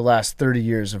throughout the last 30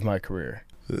 years of my career?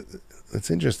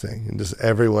 It's interesting. And just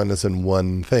everyone is in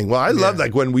one thing. Well, I love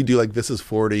like when we do like This Is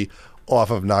 40 off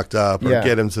of Knocked Up or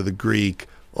Get Him to the Greek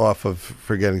off of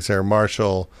Forgetting Sarah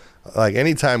Marshall. Like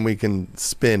anytime we can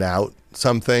spin out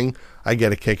something, I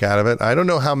get a kick out of it. I don't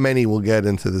know how many will get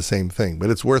into the same thing, but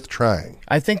it's worth trying.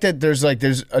 I think that there's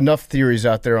enough theories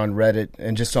out there on Reddit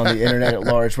and just on the internet at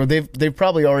large where they've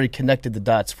probably already connected the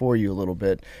dots for you a little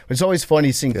bit. It's always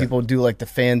funny seeing people do like the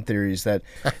fan theories that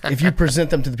if you present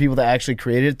them to the people that actually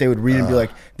created it, they would read and be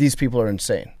like, these people are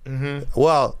insane. Mm-hmm.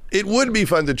 Well, it would be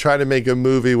fun to try to make a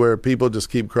movie where people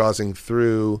just keep crossing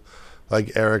through,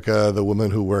 like Erica, the woman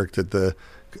who worked at the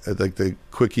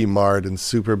Quickie Mart and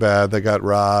Superbad that got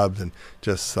robbed, and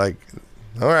just like,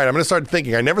 all right, I'm going to start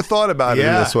thinking. I never thought about it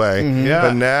in this way,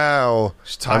 but now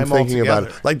I'm thinking about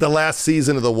it. Like the last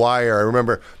season of The Wire, I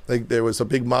remember like there was a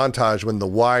big montage when The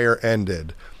Wire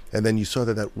ended, and then you saw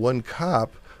that one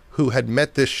cop who had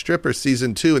met this stripper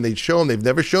season 2, and they've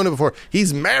never shown it before.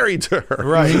 He's married to her,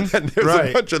 right? And there's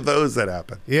a bunch of those that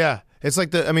happen. Yeah. It's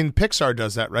like Pixar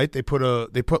does that, right? They put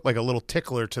like a little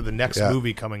tickler to the next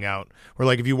movie coming out. Where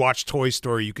like if you watch Toy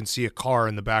Story, you can see a car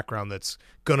in the background that's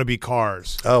gonna be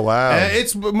Cars. Oh wow! And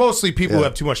it's mostly people who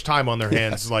have too much time on their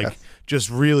hands, like just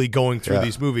really going through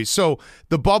these movies. So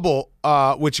The Bubble,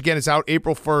 which again is out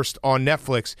April 1st on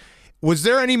Netflix. Was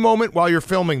there any moment while you're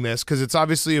filming this, because it's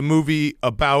obviously a movie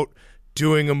about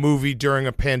doing a movie during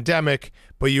a pandemic,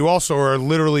 but you also are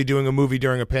literally doing a movie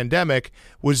during a pandemic.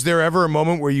 Was there ever a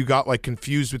moment where you got like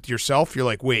confused with yourself? You're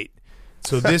like, wait,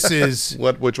 so this is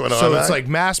which one? So it's like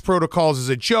Mass Protocols is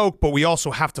a joke, but we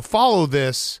also have to follow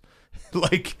this.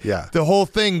 Like the whole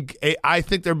thing. I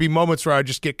think there'd be moments where I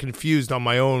just get confused on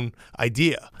my own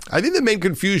idea. I think the main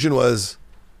confusion was,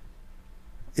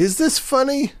 is this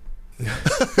funny?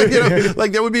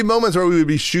 Like there would be moments where we would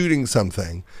be shooting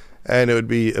something, and it would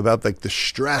be about like the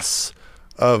stress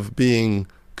of being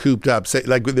cooped up. Say,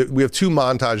 like we have 2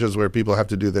 montages where people have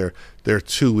to do their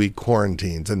 2-week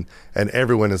quarantines, and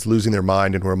everyone is losing their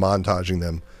mind, and we're montaging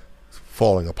them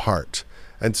falling apart.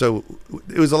 And so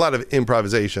it was a lot of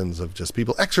improvisations of just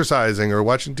people exercising or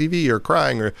watching TV or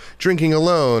crying or drinking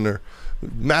alone or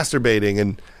masturbating,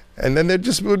 and then there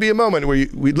just would be a moment where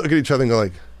we'd look at each other and go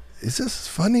like, is this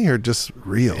funny or just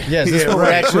real? Yeah, this is what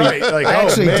we're actually. Like,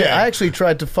 I actually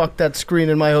tried to fuck that screen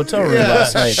in my hotel room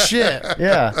last night. Shit.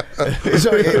 Yeah.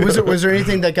 So was there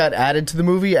anything that got added to the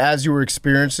movie as you were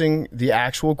experiencing the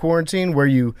actual quarantine, where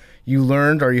you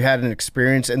learned or you had an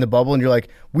experience in the bubble, and you're like,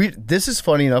 this is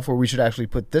funny enough where we should actually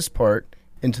put this part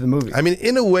into the movie? I mean,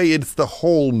 in a way, it's the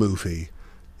whole movie.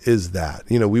 Is that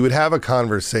we would have a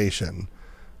conversation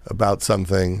about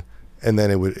something. And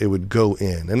then it would go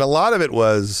in. And a lot of it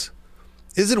was,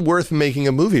 is it worth making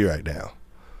a movie right now?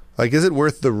 Like, is it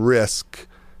worth the risk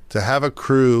to have a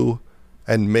crew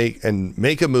and make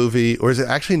a movie? Or is it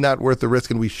actually not worth the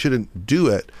risk and we shouldn't do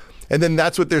it? And then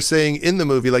that's what they're saying in the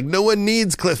movie. Like, no one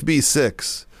needs Cliff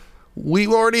B6. We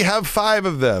already have 5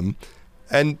 of them.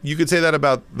 And you could say that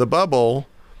about The Bubble,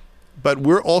 but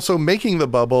we're also making The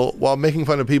Bubble while making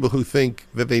fun of people who think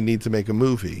that they need to make a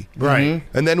movie. Right.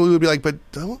 Mm-hmm. And then we would be like, but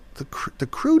don't the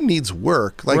crew needs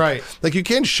work. Like, right. Like you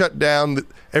can't shut down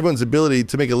everyone's ability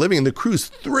to make a living. And the crew's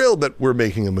thrilled that we're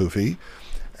making a movie.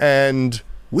 And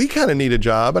we kind of need a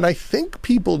job. And I think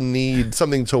people need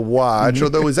something to watch.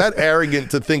 Although, is that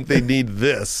arrogant to think they need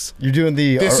this? You're doing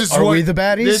the, are we the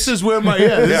baddies? This is where my,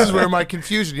 this is where my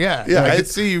confusion, I can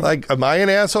see you. Like, am I an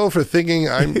asshole for thinking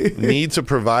I need to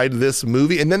provide this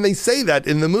movie? And then they say that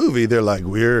in the movie. They're like,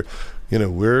 we're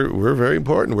very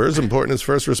important. We're as important as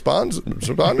first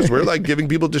responders. We're like giving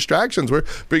people distractions. We're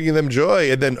bringing them joy.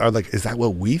 And then are like, is that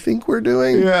what we think we're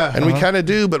doing? Yeah. And we kind of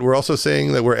do, but we're also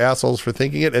saying that we're assholes for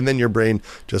thinking it. And then your brain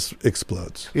just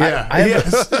explodes. Yeah.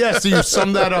 So you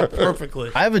summed that up perfectly.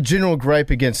 I have a general gripe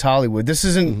against Hollywood. This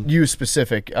isn't you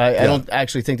specific. I don't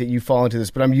actually think that you fall into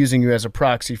this, but I'm using you as a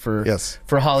proxy for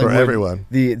Hollywood. For everyone.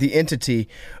 The entity.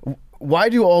 Why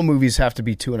do all movies have to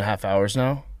be 2.5 hours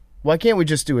now? Why can't we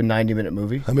just do a 90-minute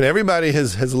movie? I mean, everybody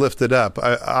has lifted up.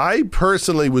 I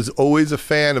personally was always a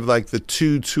fan of like the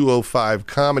 2:05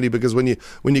 comedy, because when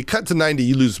you cut to 90,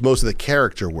 you lose most of the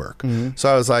character work. Mm-hmm.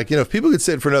 So I was like, if people could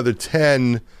sit for another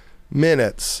 10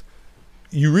 minutes,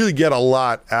 you really get a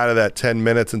lot out of that 10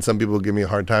 minutes. And some people give me a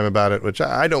hard time about it, which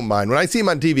I don't mind. When I see them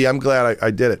on TV, I'm glad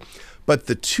I did it. But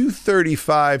the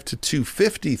 2:35 to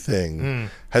 2:50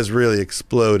 thing has really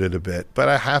exploded a bit. But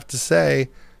I have to say,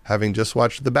 having just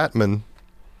watched The Batman,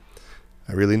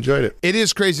 I really enjoyed it. It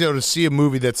is crazy, though, to see a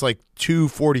movie that's like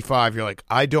 2:45. You're like,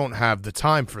 I don't have the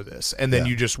time for this. And then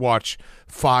you just watch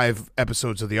 5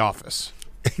 episodes of The Office.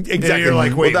 Exactly. And you're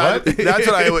like, wait, what? That's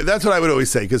what I would always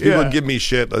say, because people would give me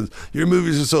shit. Your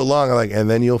movies are so long. I'm like, and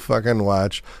then you'll fucking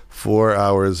watch 4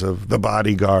 hours of The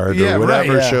Bodyguard or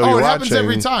whatever show you're watching. It happens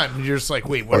every time. And you're just like,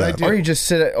 wait, what did I do? Or you just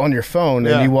sit on your phone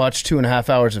and you watch 2.5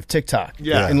 hours of TikTok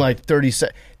in like 30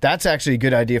 seconds. That's actually a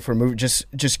good idea for a movie.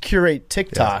 Just curate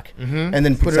TikTok and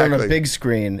then put it on a big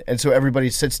screen, and so everybody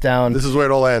sits down. This is where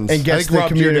it all ends. And gets the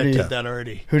community. Did that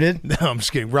already. Who did? No, I'm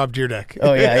just kidding. Rob Dyrdek.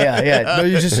 Oh yeah. No,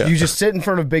 you just sit in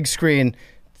front of a big screen,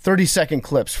 30-second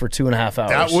clips for 2.5 hours.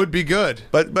 That would be good.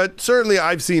 But certainly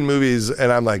I've seen movies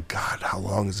and I'm like, God, how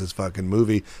long is this fucking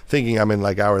movie? Thinking I'm in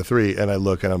like hour 3, and I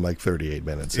look and I'm like 38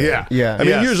 minutes in. Yeah. I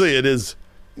mean, usually it is.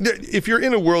 If you're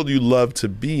in a world you love to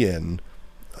be in,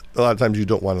 a lot of times you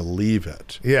don't want to leave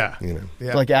it. Yeah.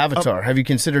 Like Avatar. Have you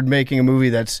considered making a movie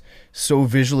that's so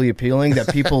visually appealing that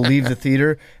people leave the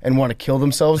theater and want to kill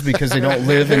themselves because they don't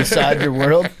live inside your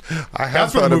world? I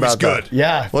have thought about that.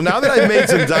 Yeah. Well, now that I've made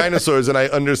some dinosaurs and I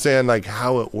understand like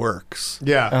how it works.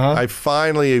 Yeah. I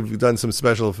finally have done some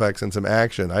special effects and some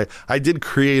action. I did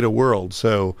create a world.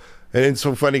 So, and it's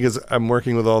so funny because I'm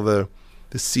working with all the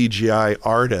CGI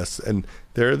artists, and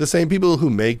they're the same people who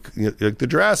make like the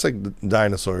Jurassic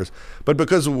dinosaurs. But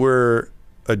because we're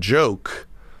a joke,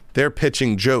 they're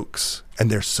pitching jokes, and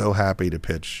they're so happy to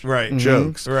pitch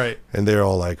jokes. Right. And they're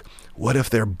all like, what if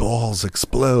their balls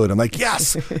explode? I'm like,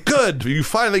 yes, good. You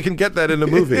finally can get that in a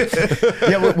movie.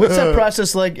 What's that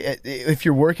process like if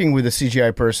you're working with a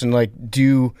CGI person? Like, do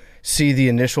you see the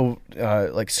initial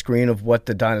like screen of what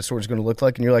the dinosaur is going to look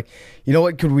like, and you're like, you know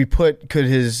what? Could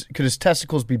his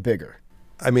testicles be bigger?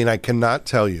 I mean, I cannot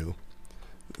tell you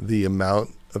the amount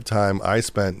of time I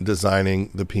spent designing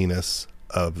the penis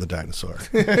of the dinosaur.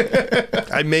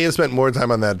 I may have spent more time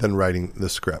on that than writing the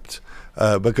script,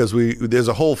 because there's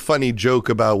a whole funny joke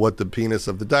about what the penis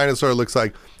of the dinosaur looks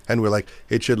like, and we're like,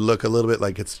 it should look a little bit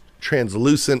like it's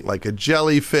translucent like a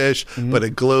jellyfish, but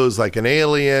it glows like an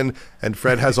alien. And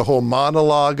Fred has a whole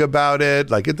monologue about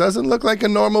it, like it doesn't look like a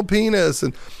normal penis,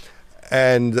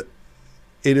 and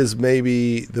it is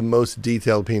maybe the most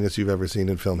detailed penis you've ever seen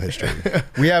in film history.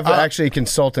 We have actually a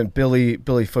consultant,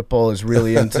 Billy Football, is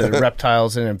really into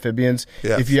reptiles and amphibians.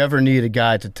 Yes. If you ever need a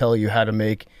guy to tell you how to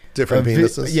make Different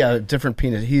penises? Yeah, different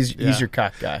penis. He's your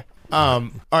cock guy. All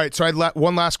right, so I had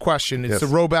one last question. It's the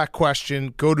Roback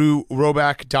question. Go to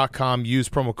roback.com, use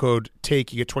promo code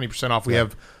TAKE. You get 20% off. We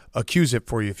have a Q-Zip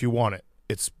for you if you want it.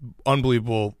 It's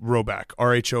unbelievable. Roback,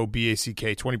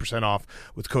 RHOBACK, 20% off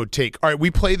with code TAKE. All right,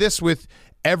 we play this with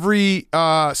every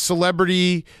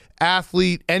celebrity,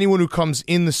 athlete, anyone who comes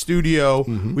in the studio.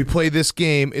 We play this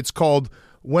game. It's called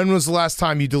When Was the Last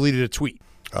Time You Deleted a Tweet?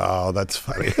 Oh, that's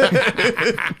funny.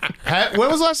 When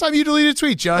was the last time you deleted a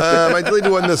tweet, John? I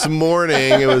deleted one this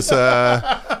morning. It was,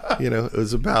 it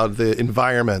was about the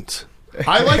environment.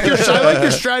 I like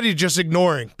your strategy, just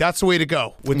ignoring. That's the way to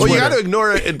go. Well, you got to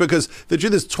ignore it because the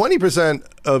truth is 20%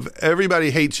 of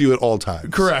everybody hates you at all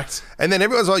times. Correct. And then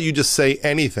every once in a while you just say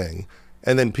anything,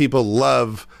 and then people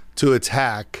love to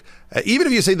attack. Even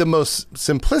if you say the most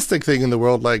simplistic thing in the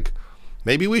world, like,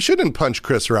 maybe we shouldn't punch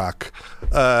Chris Rock.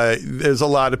 There's a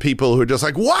lot of people who are just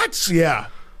like, what? Yeah.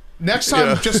 Next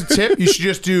time, just a tip, you should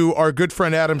just do our good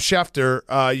friend Adam Schefter.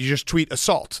 You just tweet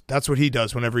assault. That's what he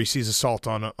does whenever he sees assault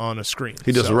on a screen.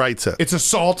 He just writes it. It's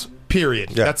assault,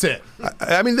 period. Yeah. That's it.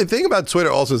 I mean, the thing about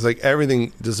Twitter also is like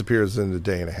everything disappears in a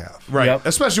day and a half. Right. Yep.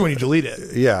 Especially when you delete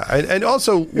it. Yeah. And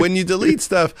also when you delete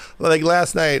stuff, like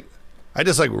last night, I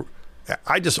just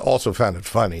also found it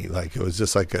funny. Like it was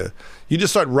just like you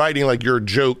just start writing like your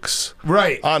jokes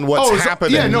on what's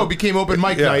happening. Yeah, no, it became open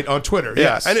mic night on Twitter. Yeah,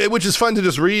 yes. and which is fun to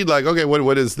just read like, okay,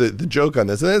 what is the joke on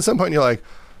this? And then at some point you're like,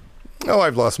 oh,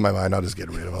 I've lost my mind. I'll just get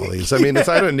rid of all these. I mean,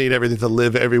 I don't need everything to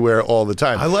live everywhere all the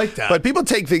time. I like that. But people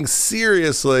take things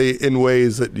seriously in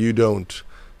ways that you don't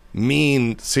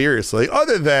mean seriously,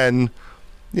 other than...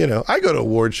 I go to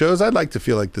award shows. I'd like to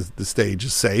feel like the stage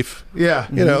is safe. Yeah.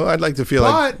 I'd like to feel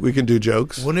like we can do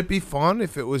jokes. Wouldn't it be fun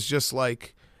if it was just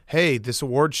like, hey, this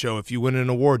award show, if you win an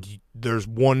award, there's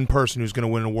one person who's going to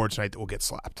win an award tonight that will get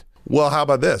slapped? Well, how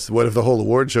about this? What if the whole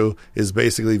award show is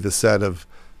basically the set of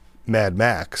Mad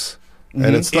Max?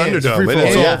 And it's Thunderdome. And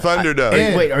it's all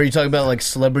Thunderdome. Wait, are you talking about like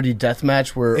Celebrity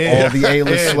Deathmatch where all the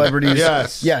A-list celebrities?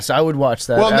 Yes, I would watch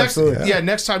that. Well, absolutely.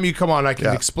 Next time you come on, I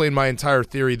can explain my entire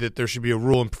theory that there should be a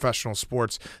rule in professional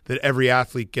sports that every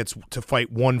athlete gets to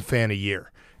fight one fan a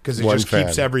year because it just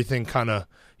keeps everything kind of,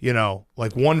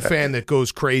 like one fan that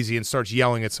goes crazy and starts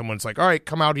yelling at someone. It's like, all right,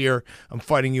 come out here. I'm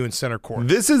fighting you in center court.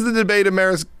 This is the debate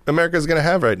America's going to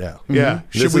have right now. Yeah.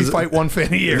 Should we fight one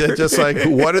fan a year? Just like,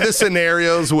 what are the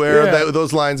scenarios where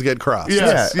those lines get crossed?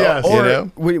 Yes.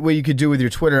 Or what you could do with your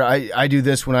Twitter, I do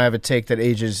this when I have a take that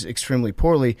ages extremely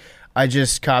poorly. I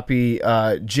just copy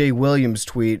Jay Williams'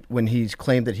 tweet when he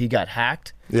claimed that he got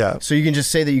hacked. Yeah. So you can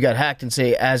just say that you got hacked and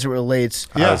say, as it relates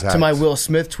to my Will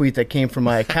Smith tweet that came from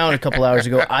my account a couple hours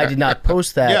ago, I did not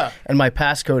post that, and my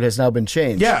passcode has now been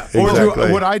changed. Yeah. Exactly.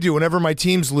 Or what I do, whenever my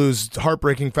teams lose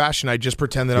heartbreaking fashion, I just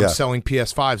pretend that I'm selling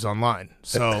PS5s online.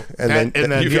 So and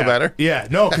then you feel better? Yeah.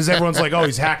 No, because everyone's like, oh,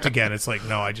 he's hacked again. It's like,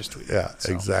 no, I just tweeted. Yeah,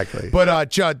 exactly. But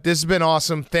Judd, this has been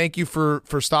awesome. Thank you for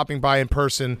stopping by in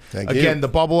person. Thank you. Again, The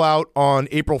Bubble out on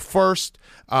April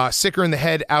 1st. Sicker in the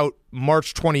Head out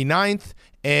March 29th.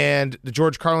 And the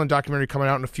George Carlin documentary coming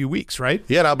out in a few weeks, right?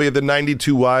 Yeah, and I'll be at the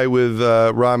 92Y with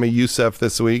Rami Youssef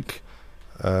this week.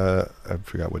 I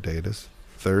forgot what day it is.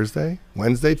 Thursday?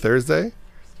 Wednesday? Thursday?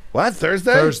 What?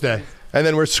 Thursday? Thursday. And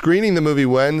then we're screening the movie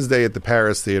Wednesday at the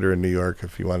Paris Theater in New York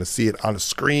if you want to see it on a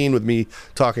screen with me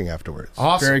talking afterwards.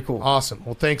 Awesome. Very cool. Awesome.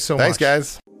 Well, thanks so much. Thanks,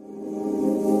 guys.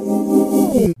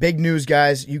 Big news,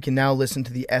 guys. You can now listen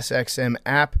to the SXM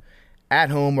app at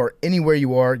home or anywhere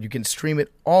you are. You can stream it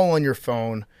all on your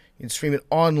phone. You can stream it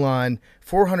online.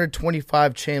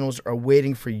 425 channels are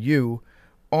waiting for you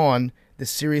on the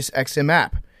SiriusXM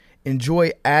app.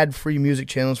 Enjoy ad-free music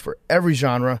channels for every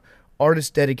genre,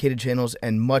 artist-dedicated channels,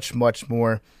 and much, much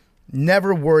more.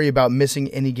 Never worry about missing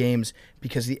any games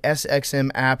because the SXM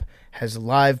app has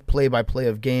live play-by-play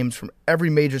of games from every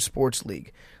major sports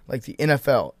league like the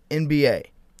NFL, NBA,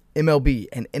 MLB,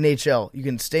 and NHL. You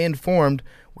can stay informed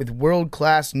with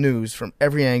world-class news from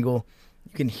every angle.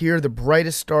 You can hear the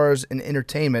brightest stars in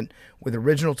entertainment with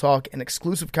original talk and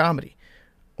exclusive comedy,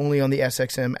 only on the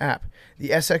SXM app.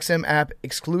 The SXM app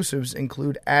exclusives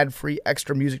include ad-free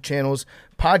extra music channels,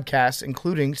 podcasts,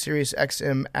 including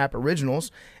SiriusXM app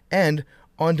originals, and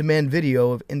on-demand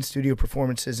video of in-studio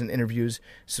performances and interviews.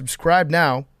 Subscribe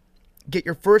now. Get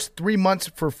your first 3 months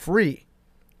for free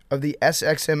of the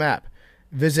SXM app.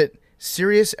 Visit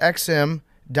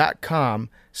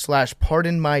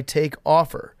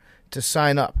SiriusXM.com/pardonmytakeoffer to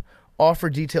sign up. Offer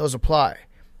details apply.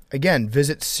 Again,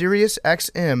 visit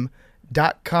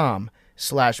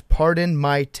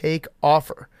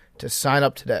SiriusXM.com/pardonmytakeoffer to sign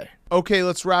up today. Okay,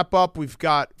 let's wrap up. We've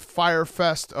got Fyre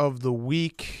Fest of the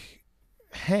week.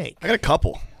 Hank. I got a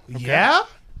couple. Yeah?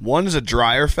 One is a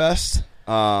dryer fest.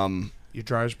 Your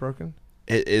dryer's broken?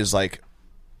 It is like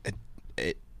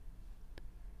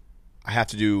I have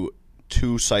to do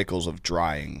 2 cycles of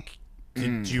drying.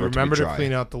 Do you remember to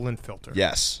clean out the lint filter?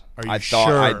 Yes. Are you thought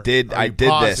sure? I did. I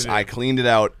did this. I cleaned it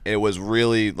out. It was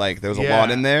really like there was a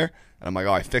lot in there, and I'm like,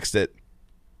 oh, I fixed it.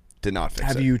 Did not fix it.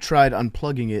 Have you tried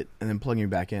unplugging it and then plugging it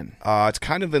back in? It's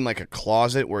kind of in like a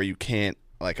closet where you can't.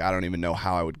 Like I don't even know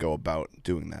how I would go about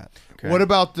doing that. Okay. What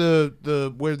about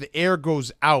the where the air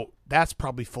goes out? That's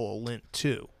probably full of lint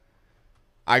too.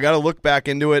 I got to look back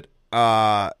into it.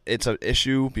 It's an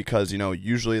issue because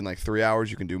usually in like 3 hours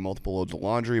you can do multiple loads of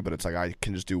laundry, but it's like I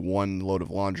can just do 1 load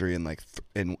of laundry in like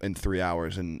in 3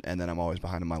 hours, and then I'm always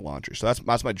behind on my laundry. So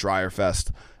that's my dryer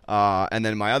fest. And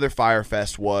then my other Fyre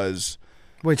fest was.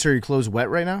 Wait, so are your clothes wet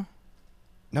right now?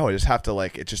 No, I just have to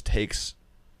it just takes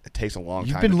a long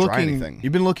time to dry anything.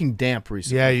 You've been looking damp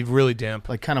recently. Yeah, you've really damp.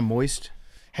 Like kind of moist.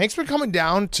 Hank's been coming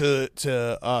down to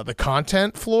the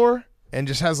content floor and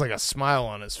just has like a smile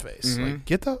on his face. Mm-hmm. Like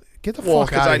get the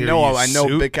fuck out of here. I know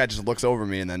suit. Big Cat just looks over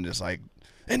me and then just like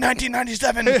in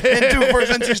 1997 and 2 for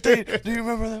NC State. Do you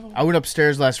remember that one? I went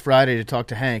upstairs last Friday to talk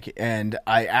to Hank, and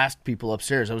I asked people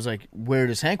upstairs. I was like, "Where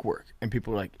does Hank work?" And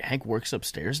people were like, "Hank works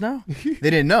upstairs now." They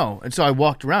didn't know, and so I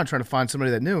walked around trying to find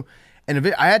somebody that knew.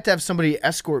 And I had to have somebody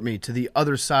escort me to the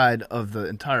other side of the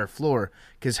entire floor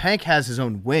because Hank has his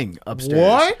own wing upstairs.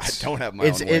 What? I don't have my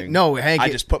own wing. No, Hank. I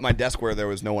just put my desk where there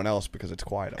was no one else because it's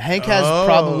quiet. Hank has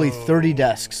probably 30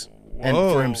 desks and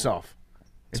for himself.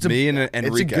 It's me and Enrique.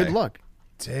 It's a good look.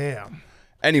 Damn.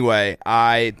 Anyway,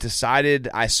 I decided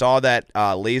I saw that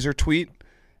laser tweet,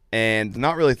 and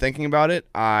not really thinking about it,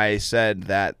 I said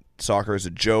that soccer is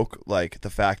a joke, like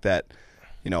the fact that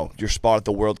your spot at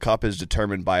the World Cup is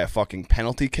determined by a fucking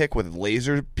penalty kick with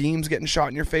laser beams getting shot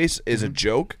in your face is a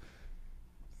joke.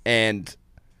 And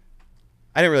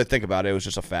I didn't really think about it. It was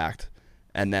just a fact.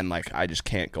 And then, I just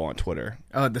can't go on Twitter.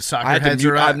 Oh, the soccer heads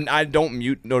are out. I don't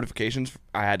mute notifications.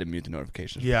 I had to mute the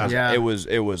notifications. Yeah. It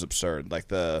was absurd. Like,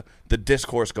 the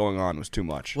discourse going on was too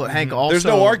much. Well, Hank also... There's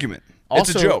no argument.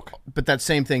 It's a joke. But that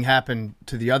same thing happened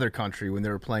to the other country when they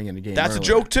were playing in a game That's earlier. a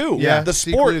joke, too. Yeah. The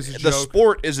sport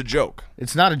is a joke.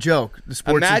 It's not a joke. The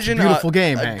sport's Imagine a beautiful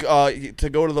game, Hank. To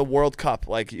go to the World Cup,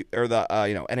 or the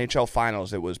NHL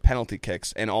Finals, it was penalty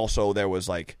kicks, and also there was,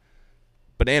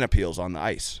 banana peels on the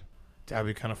ice. That'd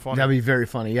be kind of funny. That'd be very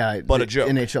funny, yeah. But a joke.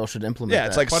 NHL should implement that. Yeah,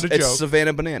 it's like it's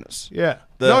Savannah Bananas. Yeah.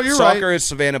 You're soccer is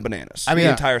Savannah Bananas. I mean,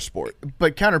 the entire sport.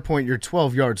 But counterpoint, you're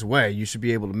 12 yards away. You should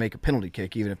be able to make a penalty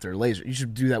kick even if they're laser. You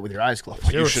should do that with your eyes closed.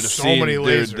 There You were should have so seen many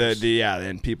lasers.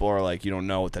 and people are like, you don't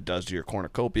know what that does to your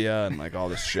cornucopia and all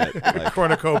this shit.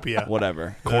 Cornucopia.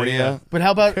 Whatever. Cornea. But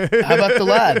how about the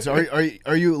lads?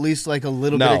 Are you at least a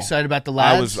little bit excited about the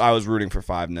lads? I was rooting for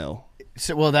 5-0.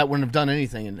 So, well, that wouldn't have done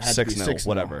anything. And had 6-0, to be 6-0.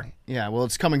 whatever. Yeah, well,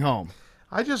 it's coming home.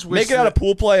 I just wish make it out of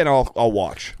pool play, and I'll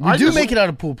watch. We do make it out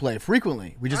of pool play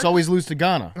frequently. We just always lose to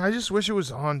Ghana. I just wish it was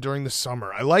on during the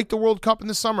summer. I like the World Cup in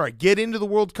the summer. I get into the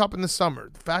World Cup in the summer.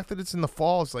 The fact that it's in the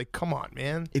fall is like, come on,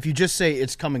 man. If you just say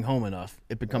it's coming home enough,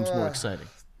 it becomes more exciting.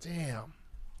 Damn.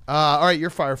 All right, your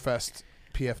Fyre Fest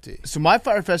PFT. So my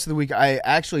Fyre Fest of the week, I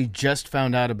actually just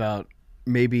found out about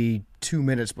maybe 2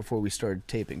 minutes before we started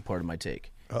taping part of my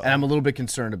take. And I'm a little bit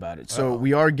concerned about it. So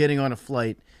we are getting on a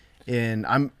flight, and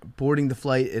I'm boarding the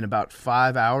flight in about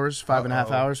 5 hours,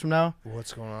 5.5 hours from now.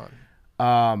 What's going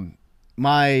on?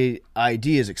 My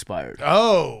ID is expired.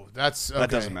 Oh, that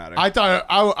doesn't matter. I thought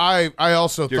I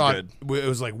also You're thought good. it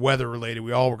was weather related.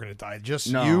 We all were going to die. Just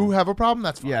No. you have a problem.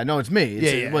 That's fine. Yeah, no, it's me.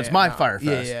 It's Yeah, my no. Fyre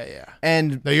Fest. Yeah.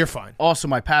 And no, you're fine. Also,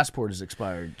 my passport is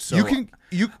expired. So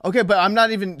You okay, but I'm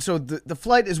not even. So the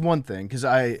flight is one thing because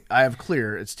I have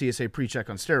clear. It's TSA pre-check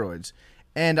on steroids,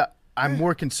 and I'm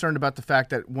more concerned about the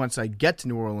fact that once I get to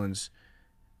New Orleans,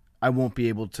 I won't be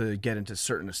able to get into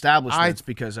certain establishments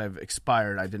because I've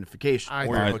expired identification.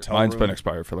 Mine's been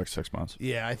expired for 6 months.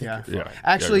 Yeah, I think you're fine.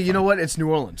 Actually, you know what? It's New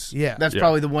Orleans. Yeah. That's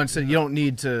probably the one city you don't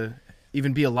need to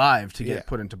even be alive to get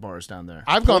put into bars down there.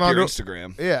 I've gone on your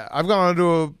Instagram. Yeah, I've gone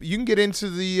onto you can get into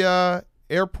the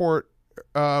airport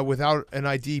without an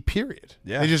ID. Period.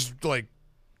 Yeah, they just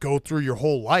go through your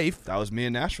whole life. That was me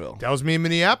in Nashville. That was me in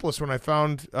Minneapolis when I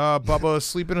found Bubba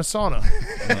asleep in a sauna.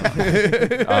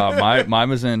 Mine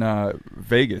was in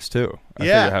Vegas too. I think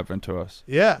it happened to us.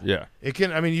 Yeah. It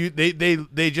can. I mean,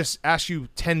 they just ask you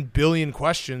 10 billion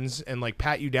questions and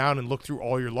pat you down and look through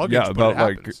all your luggage. Yeah, but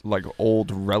about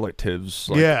old relatives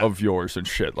of yours and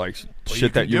shit,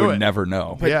 shit that you would never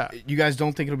know. But you guys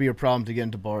don't think it'll be a problem to get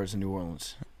into bars in New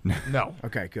Orleans? No.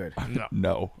 Okay, good.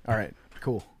 No. All right.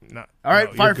 Cool. No, all right,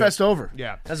 no, Fyre Fest over.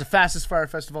 Yeah. That's the fastest Fyre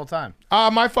Fest of all time.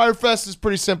 My Fyre Fest is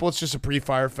pretty simple. It's just a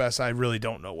pre-Fyre Fest. I really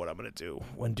don't know what I'm going to do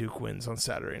when Duke wins on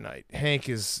Saturday night. Hank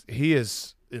is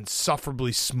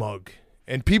insufferably smug.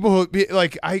 And people who,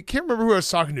 like, I can't remember who I was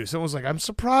talking to. Someone was like, I'm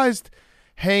surprised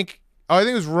Hank, I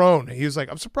think it was Roan. He was like,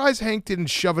 I'm surprised Hank didn't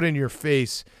shove it in your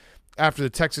face after the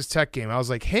Texas Tech game. I was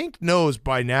like, Hank knows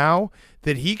by now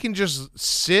that he can just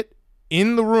sit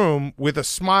in the room with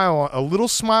a little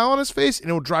smile on his face, and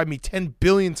it will drive me 10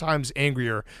 billion times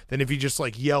angrier than if he just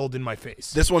like yelled in my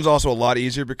face. This one's also a lot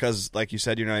easier because, like you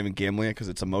said, you're not even gambling it because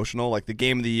it's emotional. Like the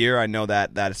game of the year, I know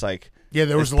that it's like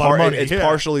there was a lot of money. It's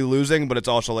partially losing, but it's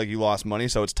also like you lost money,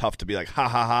 so it's tough to be like ha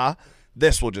ha ha.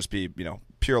 This will just be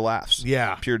pure laughs,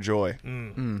 pure joy.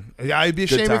 I'd be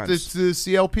ashamed if the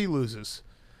CLP loses.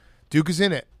 Duke is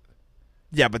in it.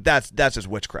 Yeah, but that's just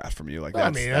witchcraft from you. Like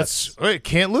it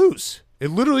can't lose. It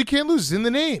literally can't lose. It's in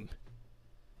the name.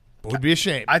 It would be a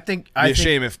shame. It'd be a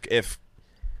shame if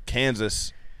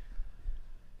Kansas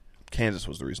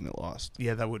was the reason it lost.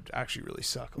 Yeah, that would actually really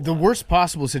suck. The worst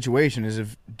possible situation is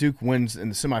if Duke wins in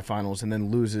the semifinals and then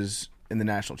loses in the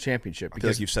national championship. I feel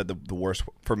like you've said the worst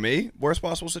for me. Worst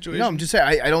possible situation. No, I'm just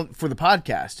saying I don't for the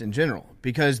podcast in general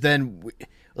because then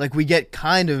we get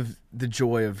kind of the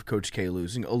joy of Coach K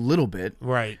losing a little bit,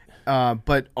 right?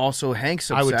 But also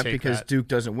Hank's upset because that. Duke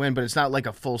doesn't win, but it's not like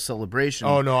a full celebration.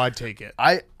 Oh no, I'd take it.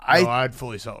 I'd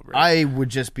fully celebrate. I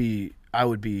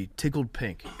would be tickled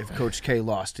pink if Coach K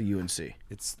lost to UNC.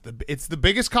 It's the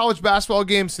biggest college basketball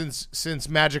game since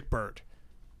Magic Bird,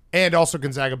 and also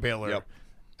Gonzaga Baylor,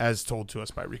 as told to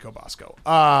us by Rico Bosco.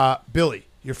 Billy,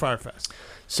 your Fyre Fest.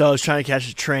 So I was trying to catch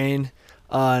a train.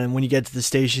 And when you get to the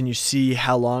station, you see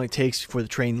how long it takes before the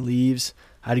train leaves.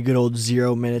 I had a good old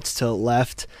 0 minutes till it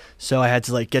left. So I had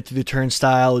to get through the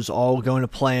turnstile. It was all going to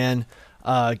plan.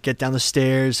 Get down the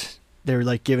stairs. They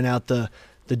were giving out the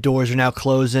doors are now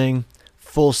closing.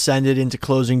 Full send it into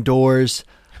closing doors.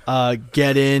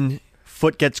 Get in.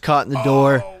 Foot gets caught in the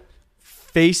door.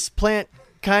 Face plant.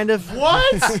 Kind of.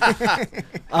 What?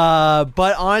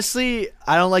 But honestly,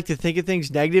 I don't like to think of things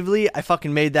negatively. I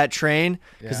fucking made that train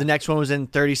because the next one was in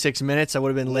 36 minutes. I would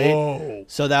have been late. Whoa.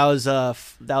 So that was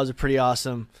a pretty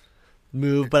awesome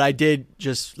move. But I did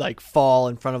just fall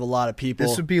in front of a lot of people.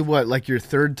 This would be what, your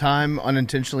third time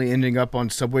unintentionally ending up on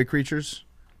Subway Creatures?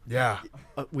 Yeah.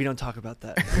 We don't talk about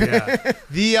that. Yeah.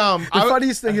 The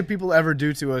funniest thing that people ever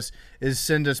do to us is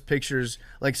send us pictures,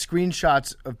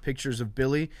 screenshots of pictures of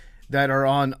Billy that are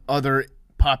on other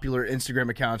popular Instagram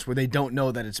accounts where they don't know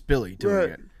that it's Billy doing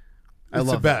it. I love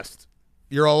the best. That.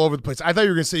 You're all over the place. I thought you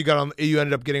were going to say you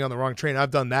ended up getting on the wrong train.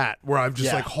 I've done that where I've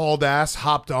just hauled ass,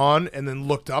 hopped on, and then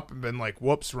looked up and been like,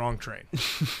 whoops, wrong train.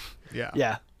 Yeah.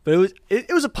 Yeah. But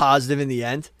it was a positive in the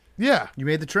end. Yeah. You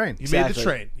made the train. You made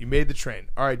the train.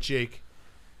 All right, Jake.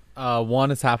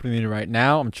 One is happening to me right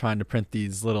now. I'm trying to print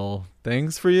these little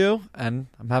things for you, and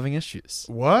I'm having issues.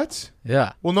 What?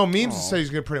 Yeah. Well, no, Memes said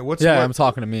he's going to print it. I'm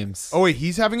talking to Memes. Oh, wait,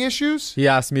 he's having issues? He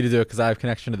asked me to do it because I have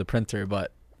connection to the printer,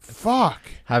 but fuck,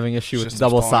 having issue with the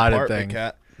double-sided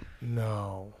thing.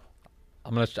 No.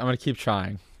 I'm gonna keep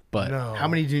trying, but no. How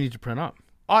many do you need to print up?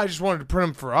 I just wanted to print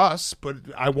them for us, but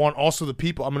I want also the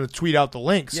people. I'm going to tweet out the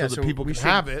link so the people can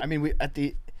have it. I mean, at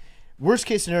the worst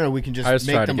case scenario, we can just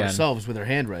make them ourselves with our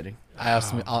handwriting. I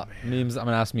asked Memes. I'm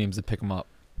gonna ask Memes to pick them up.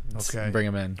 Okay, bring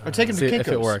them in. Or take them to Kinko's.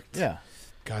 If it worked. Yeah.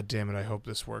 God damn it! I hope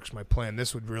this works. My plan.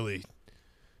 This would really.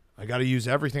 I got to use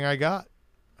everything I got.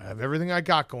 I have everything I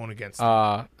got going against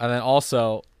them. And then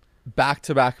also,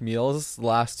 back-to-back meals the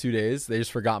last 2 days. They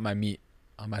just forgot my meat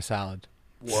on my salad.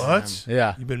 What?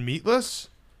 Yeah. You've been meatless?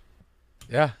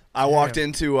 Yeah. I walked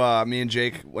into me and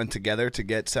Jake went together to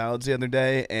get salads the other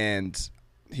day, and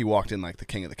he walked in like the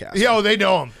king of the castle. Yeah, they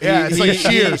know him. Yeah, it's like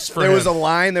cheers for him. There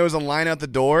was a line out the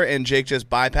door, and Jake just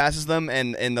bypasses them,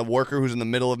 and the worker who's in the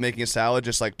middle of making a salad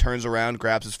just turns around,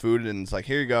 grabs his food, and it's like,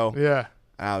 here you go. Yeah.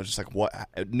 And I was just like, what?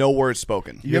 No words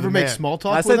spoken. You ever make small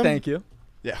talk with them? them? Thank you.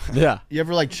 Yeah. Yeah. You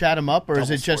ever chat them up, or is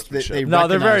it just that they No,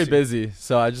 they're very you? busy,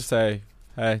 so I just say,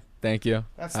 hey, thank you.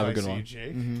 That's Have nice a good of one. you,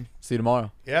 Jake. Mm-hmm. See you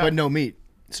tomorrow. Yeah. But no meat.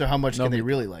 So how much No can they meat.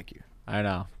 really like you? I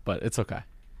know, but it's okay.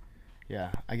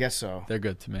 Yeah, I guess so. They're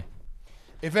good to me.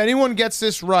 If anyone gets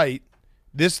this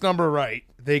number right,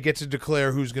 they get to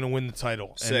declare who's going to win the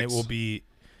title, 6. and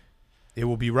it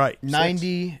will be right.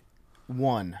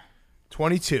 91.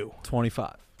 22.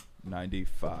 25.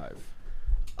 95.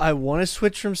 I want to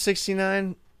switch from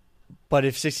 69, but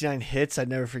if 69 hits, I'd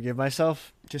never forgive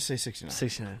myself. Just say 69.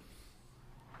 69.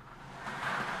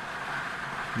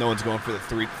 No one's going for the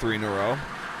three in a row.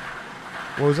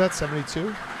 What was that, 72?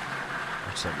 Or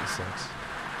 76.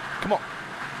 Come on.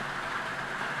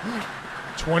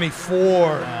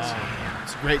 24.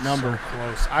 It's a great number. So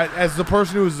close. As the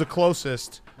person who was the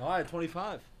closest. Oh, I had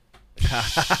 25.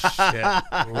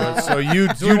 Shit. So you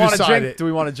decide it. Do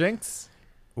we want to jinx?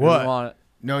 What?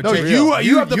 No, Jake,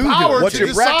 you have the power. What's to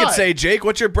your bracket decide. say, Jake?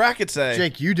 What's your bracket say?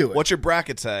 Jake, you do it. What's your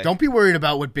bracket say? Don't be worried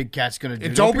about what Big Cat's going to do.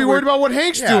 And don't be worried about what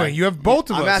Hank's doing. You have both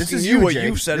of us. I'm asking you what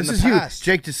you've said in the past.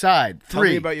 Jake, decide. 3, Tell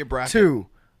me about your bracket. 2,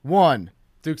 1.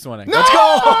 Duke's winning. No! Let's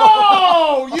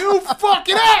go! You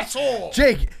fucking asshole!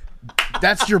 Jake,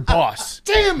 that's your boss.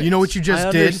 Damn it! You know what you just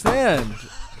I did? understand.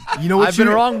 You know what I've been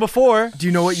wrong before. Do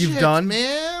you know what you've done?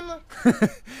 Man.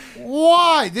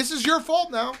 Why? This is your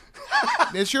fault now.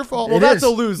 It's your fault. Well, that's a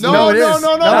lose. No, it is.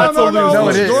 no. No, it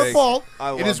It's is. your fault.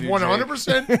 I It is love you,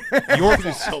 100% your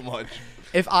fault. so much.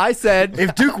 If I said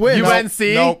if Duke wins, UNC,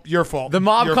 nope, your fault. The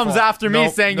mob Your comes fault. after me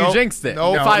Nope, saying nope, you jinxed it.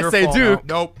 nope, if I your say fault. Duke,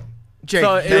 nope. Jake,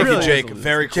 so Thank you, really Jake.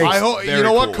 Very cool. You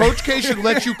know what? Cool. Coach K should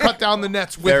let you cut down the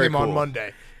nets with Very him on cool.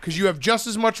 Monday because you have just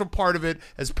as much a part of it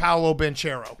as Paolo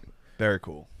Banchero. Very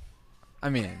cool. I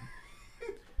mean,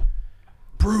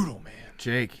 brutal, man.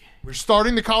 Jake, we're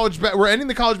starting the we're ending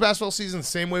the college basketball season the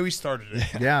same way we started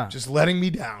it. Yeah, just letting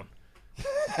me down.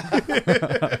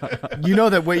 You know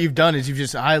that what you've done is you've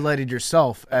just highlighted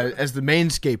yourself as the main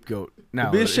scapegoat. Now,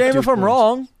 it'd be a shame if I'm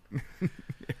wrong.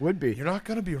 It would be. You're not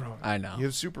gonna be wrong. I know. You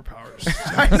have superpowers.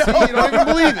 I know. See, you don't even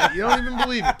believe it. You don't even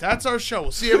believe it. That's our show.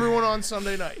 We'll see everyone on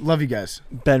Sunday night. Love you guys.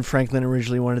 Ben Franklin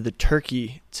originally wanted the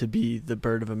turkey to be the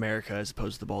bird of America as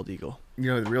opposed to the bald eagle. You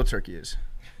know who the real turkey is?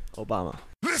 Obama.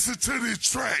 Listen to this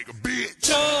track, bitch.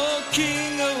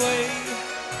 Talking away.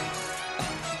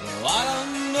 Well, I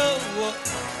don't know what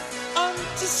I'm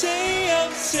to say.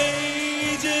 I'll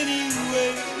say it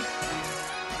anyway.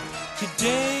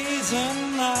 Today is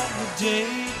another day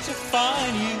to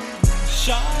find you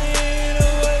shying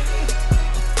away.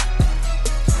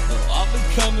 Oh, I'll be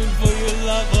coming for your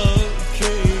love,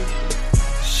 okay?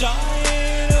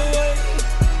 Shying away.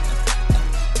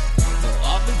 Oh,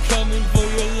 I'll be coming for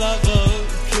your love,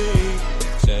 okay?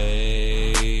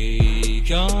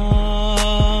 Take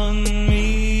on me.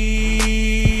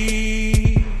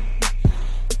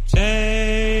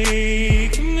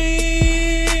 Take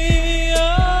me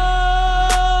on.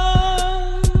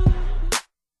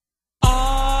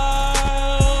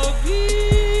 I'll be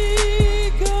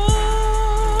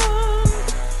gone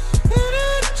in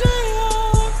a day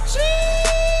or two.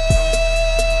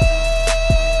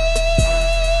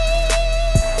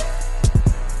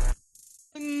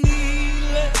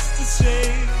 Needless to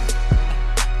say,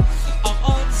 I'm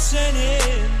on the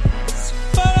sentence,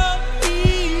 but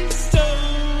I'm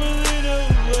stolen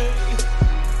away.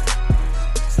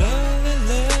 Slowly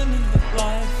learning that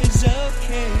life is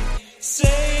okay.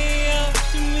 Say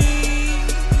after me,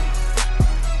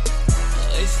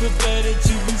 it's the better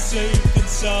to be safe than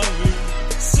sorry.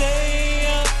 Say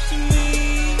after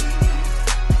me,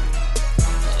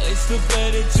 it's the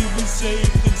better to be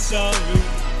safe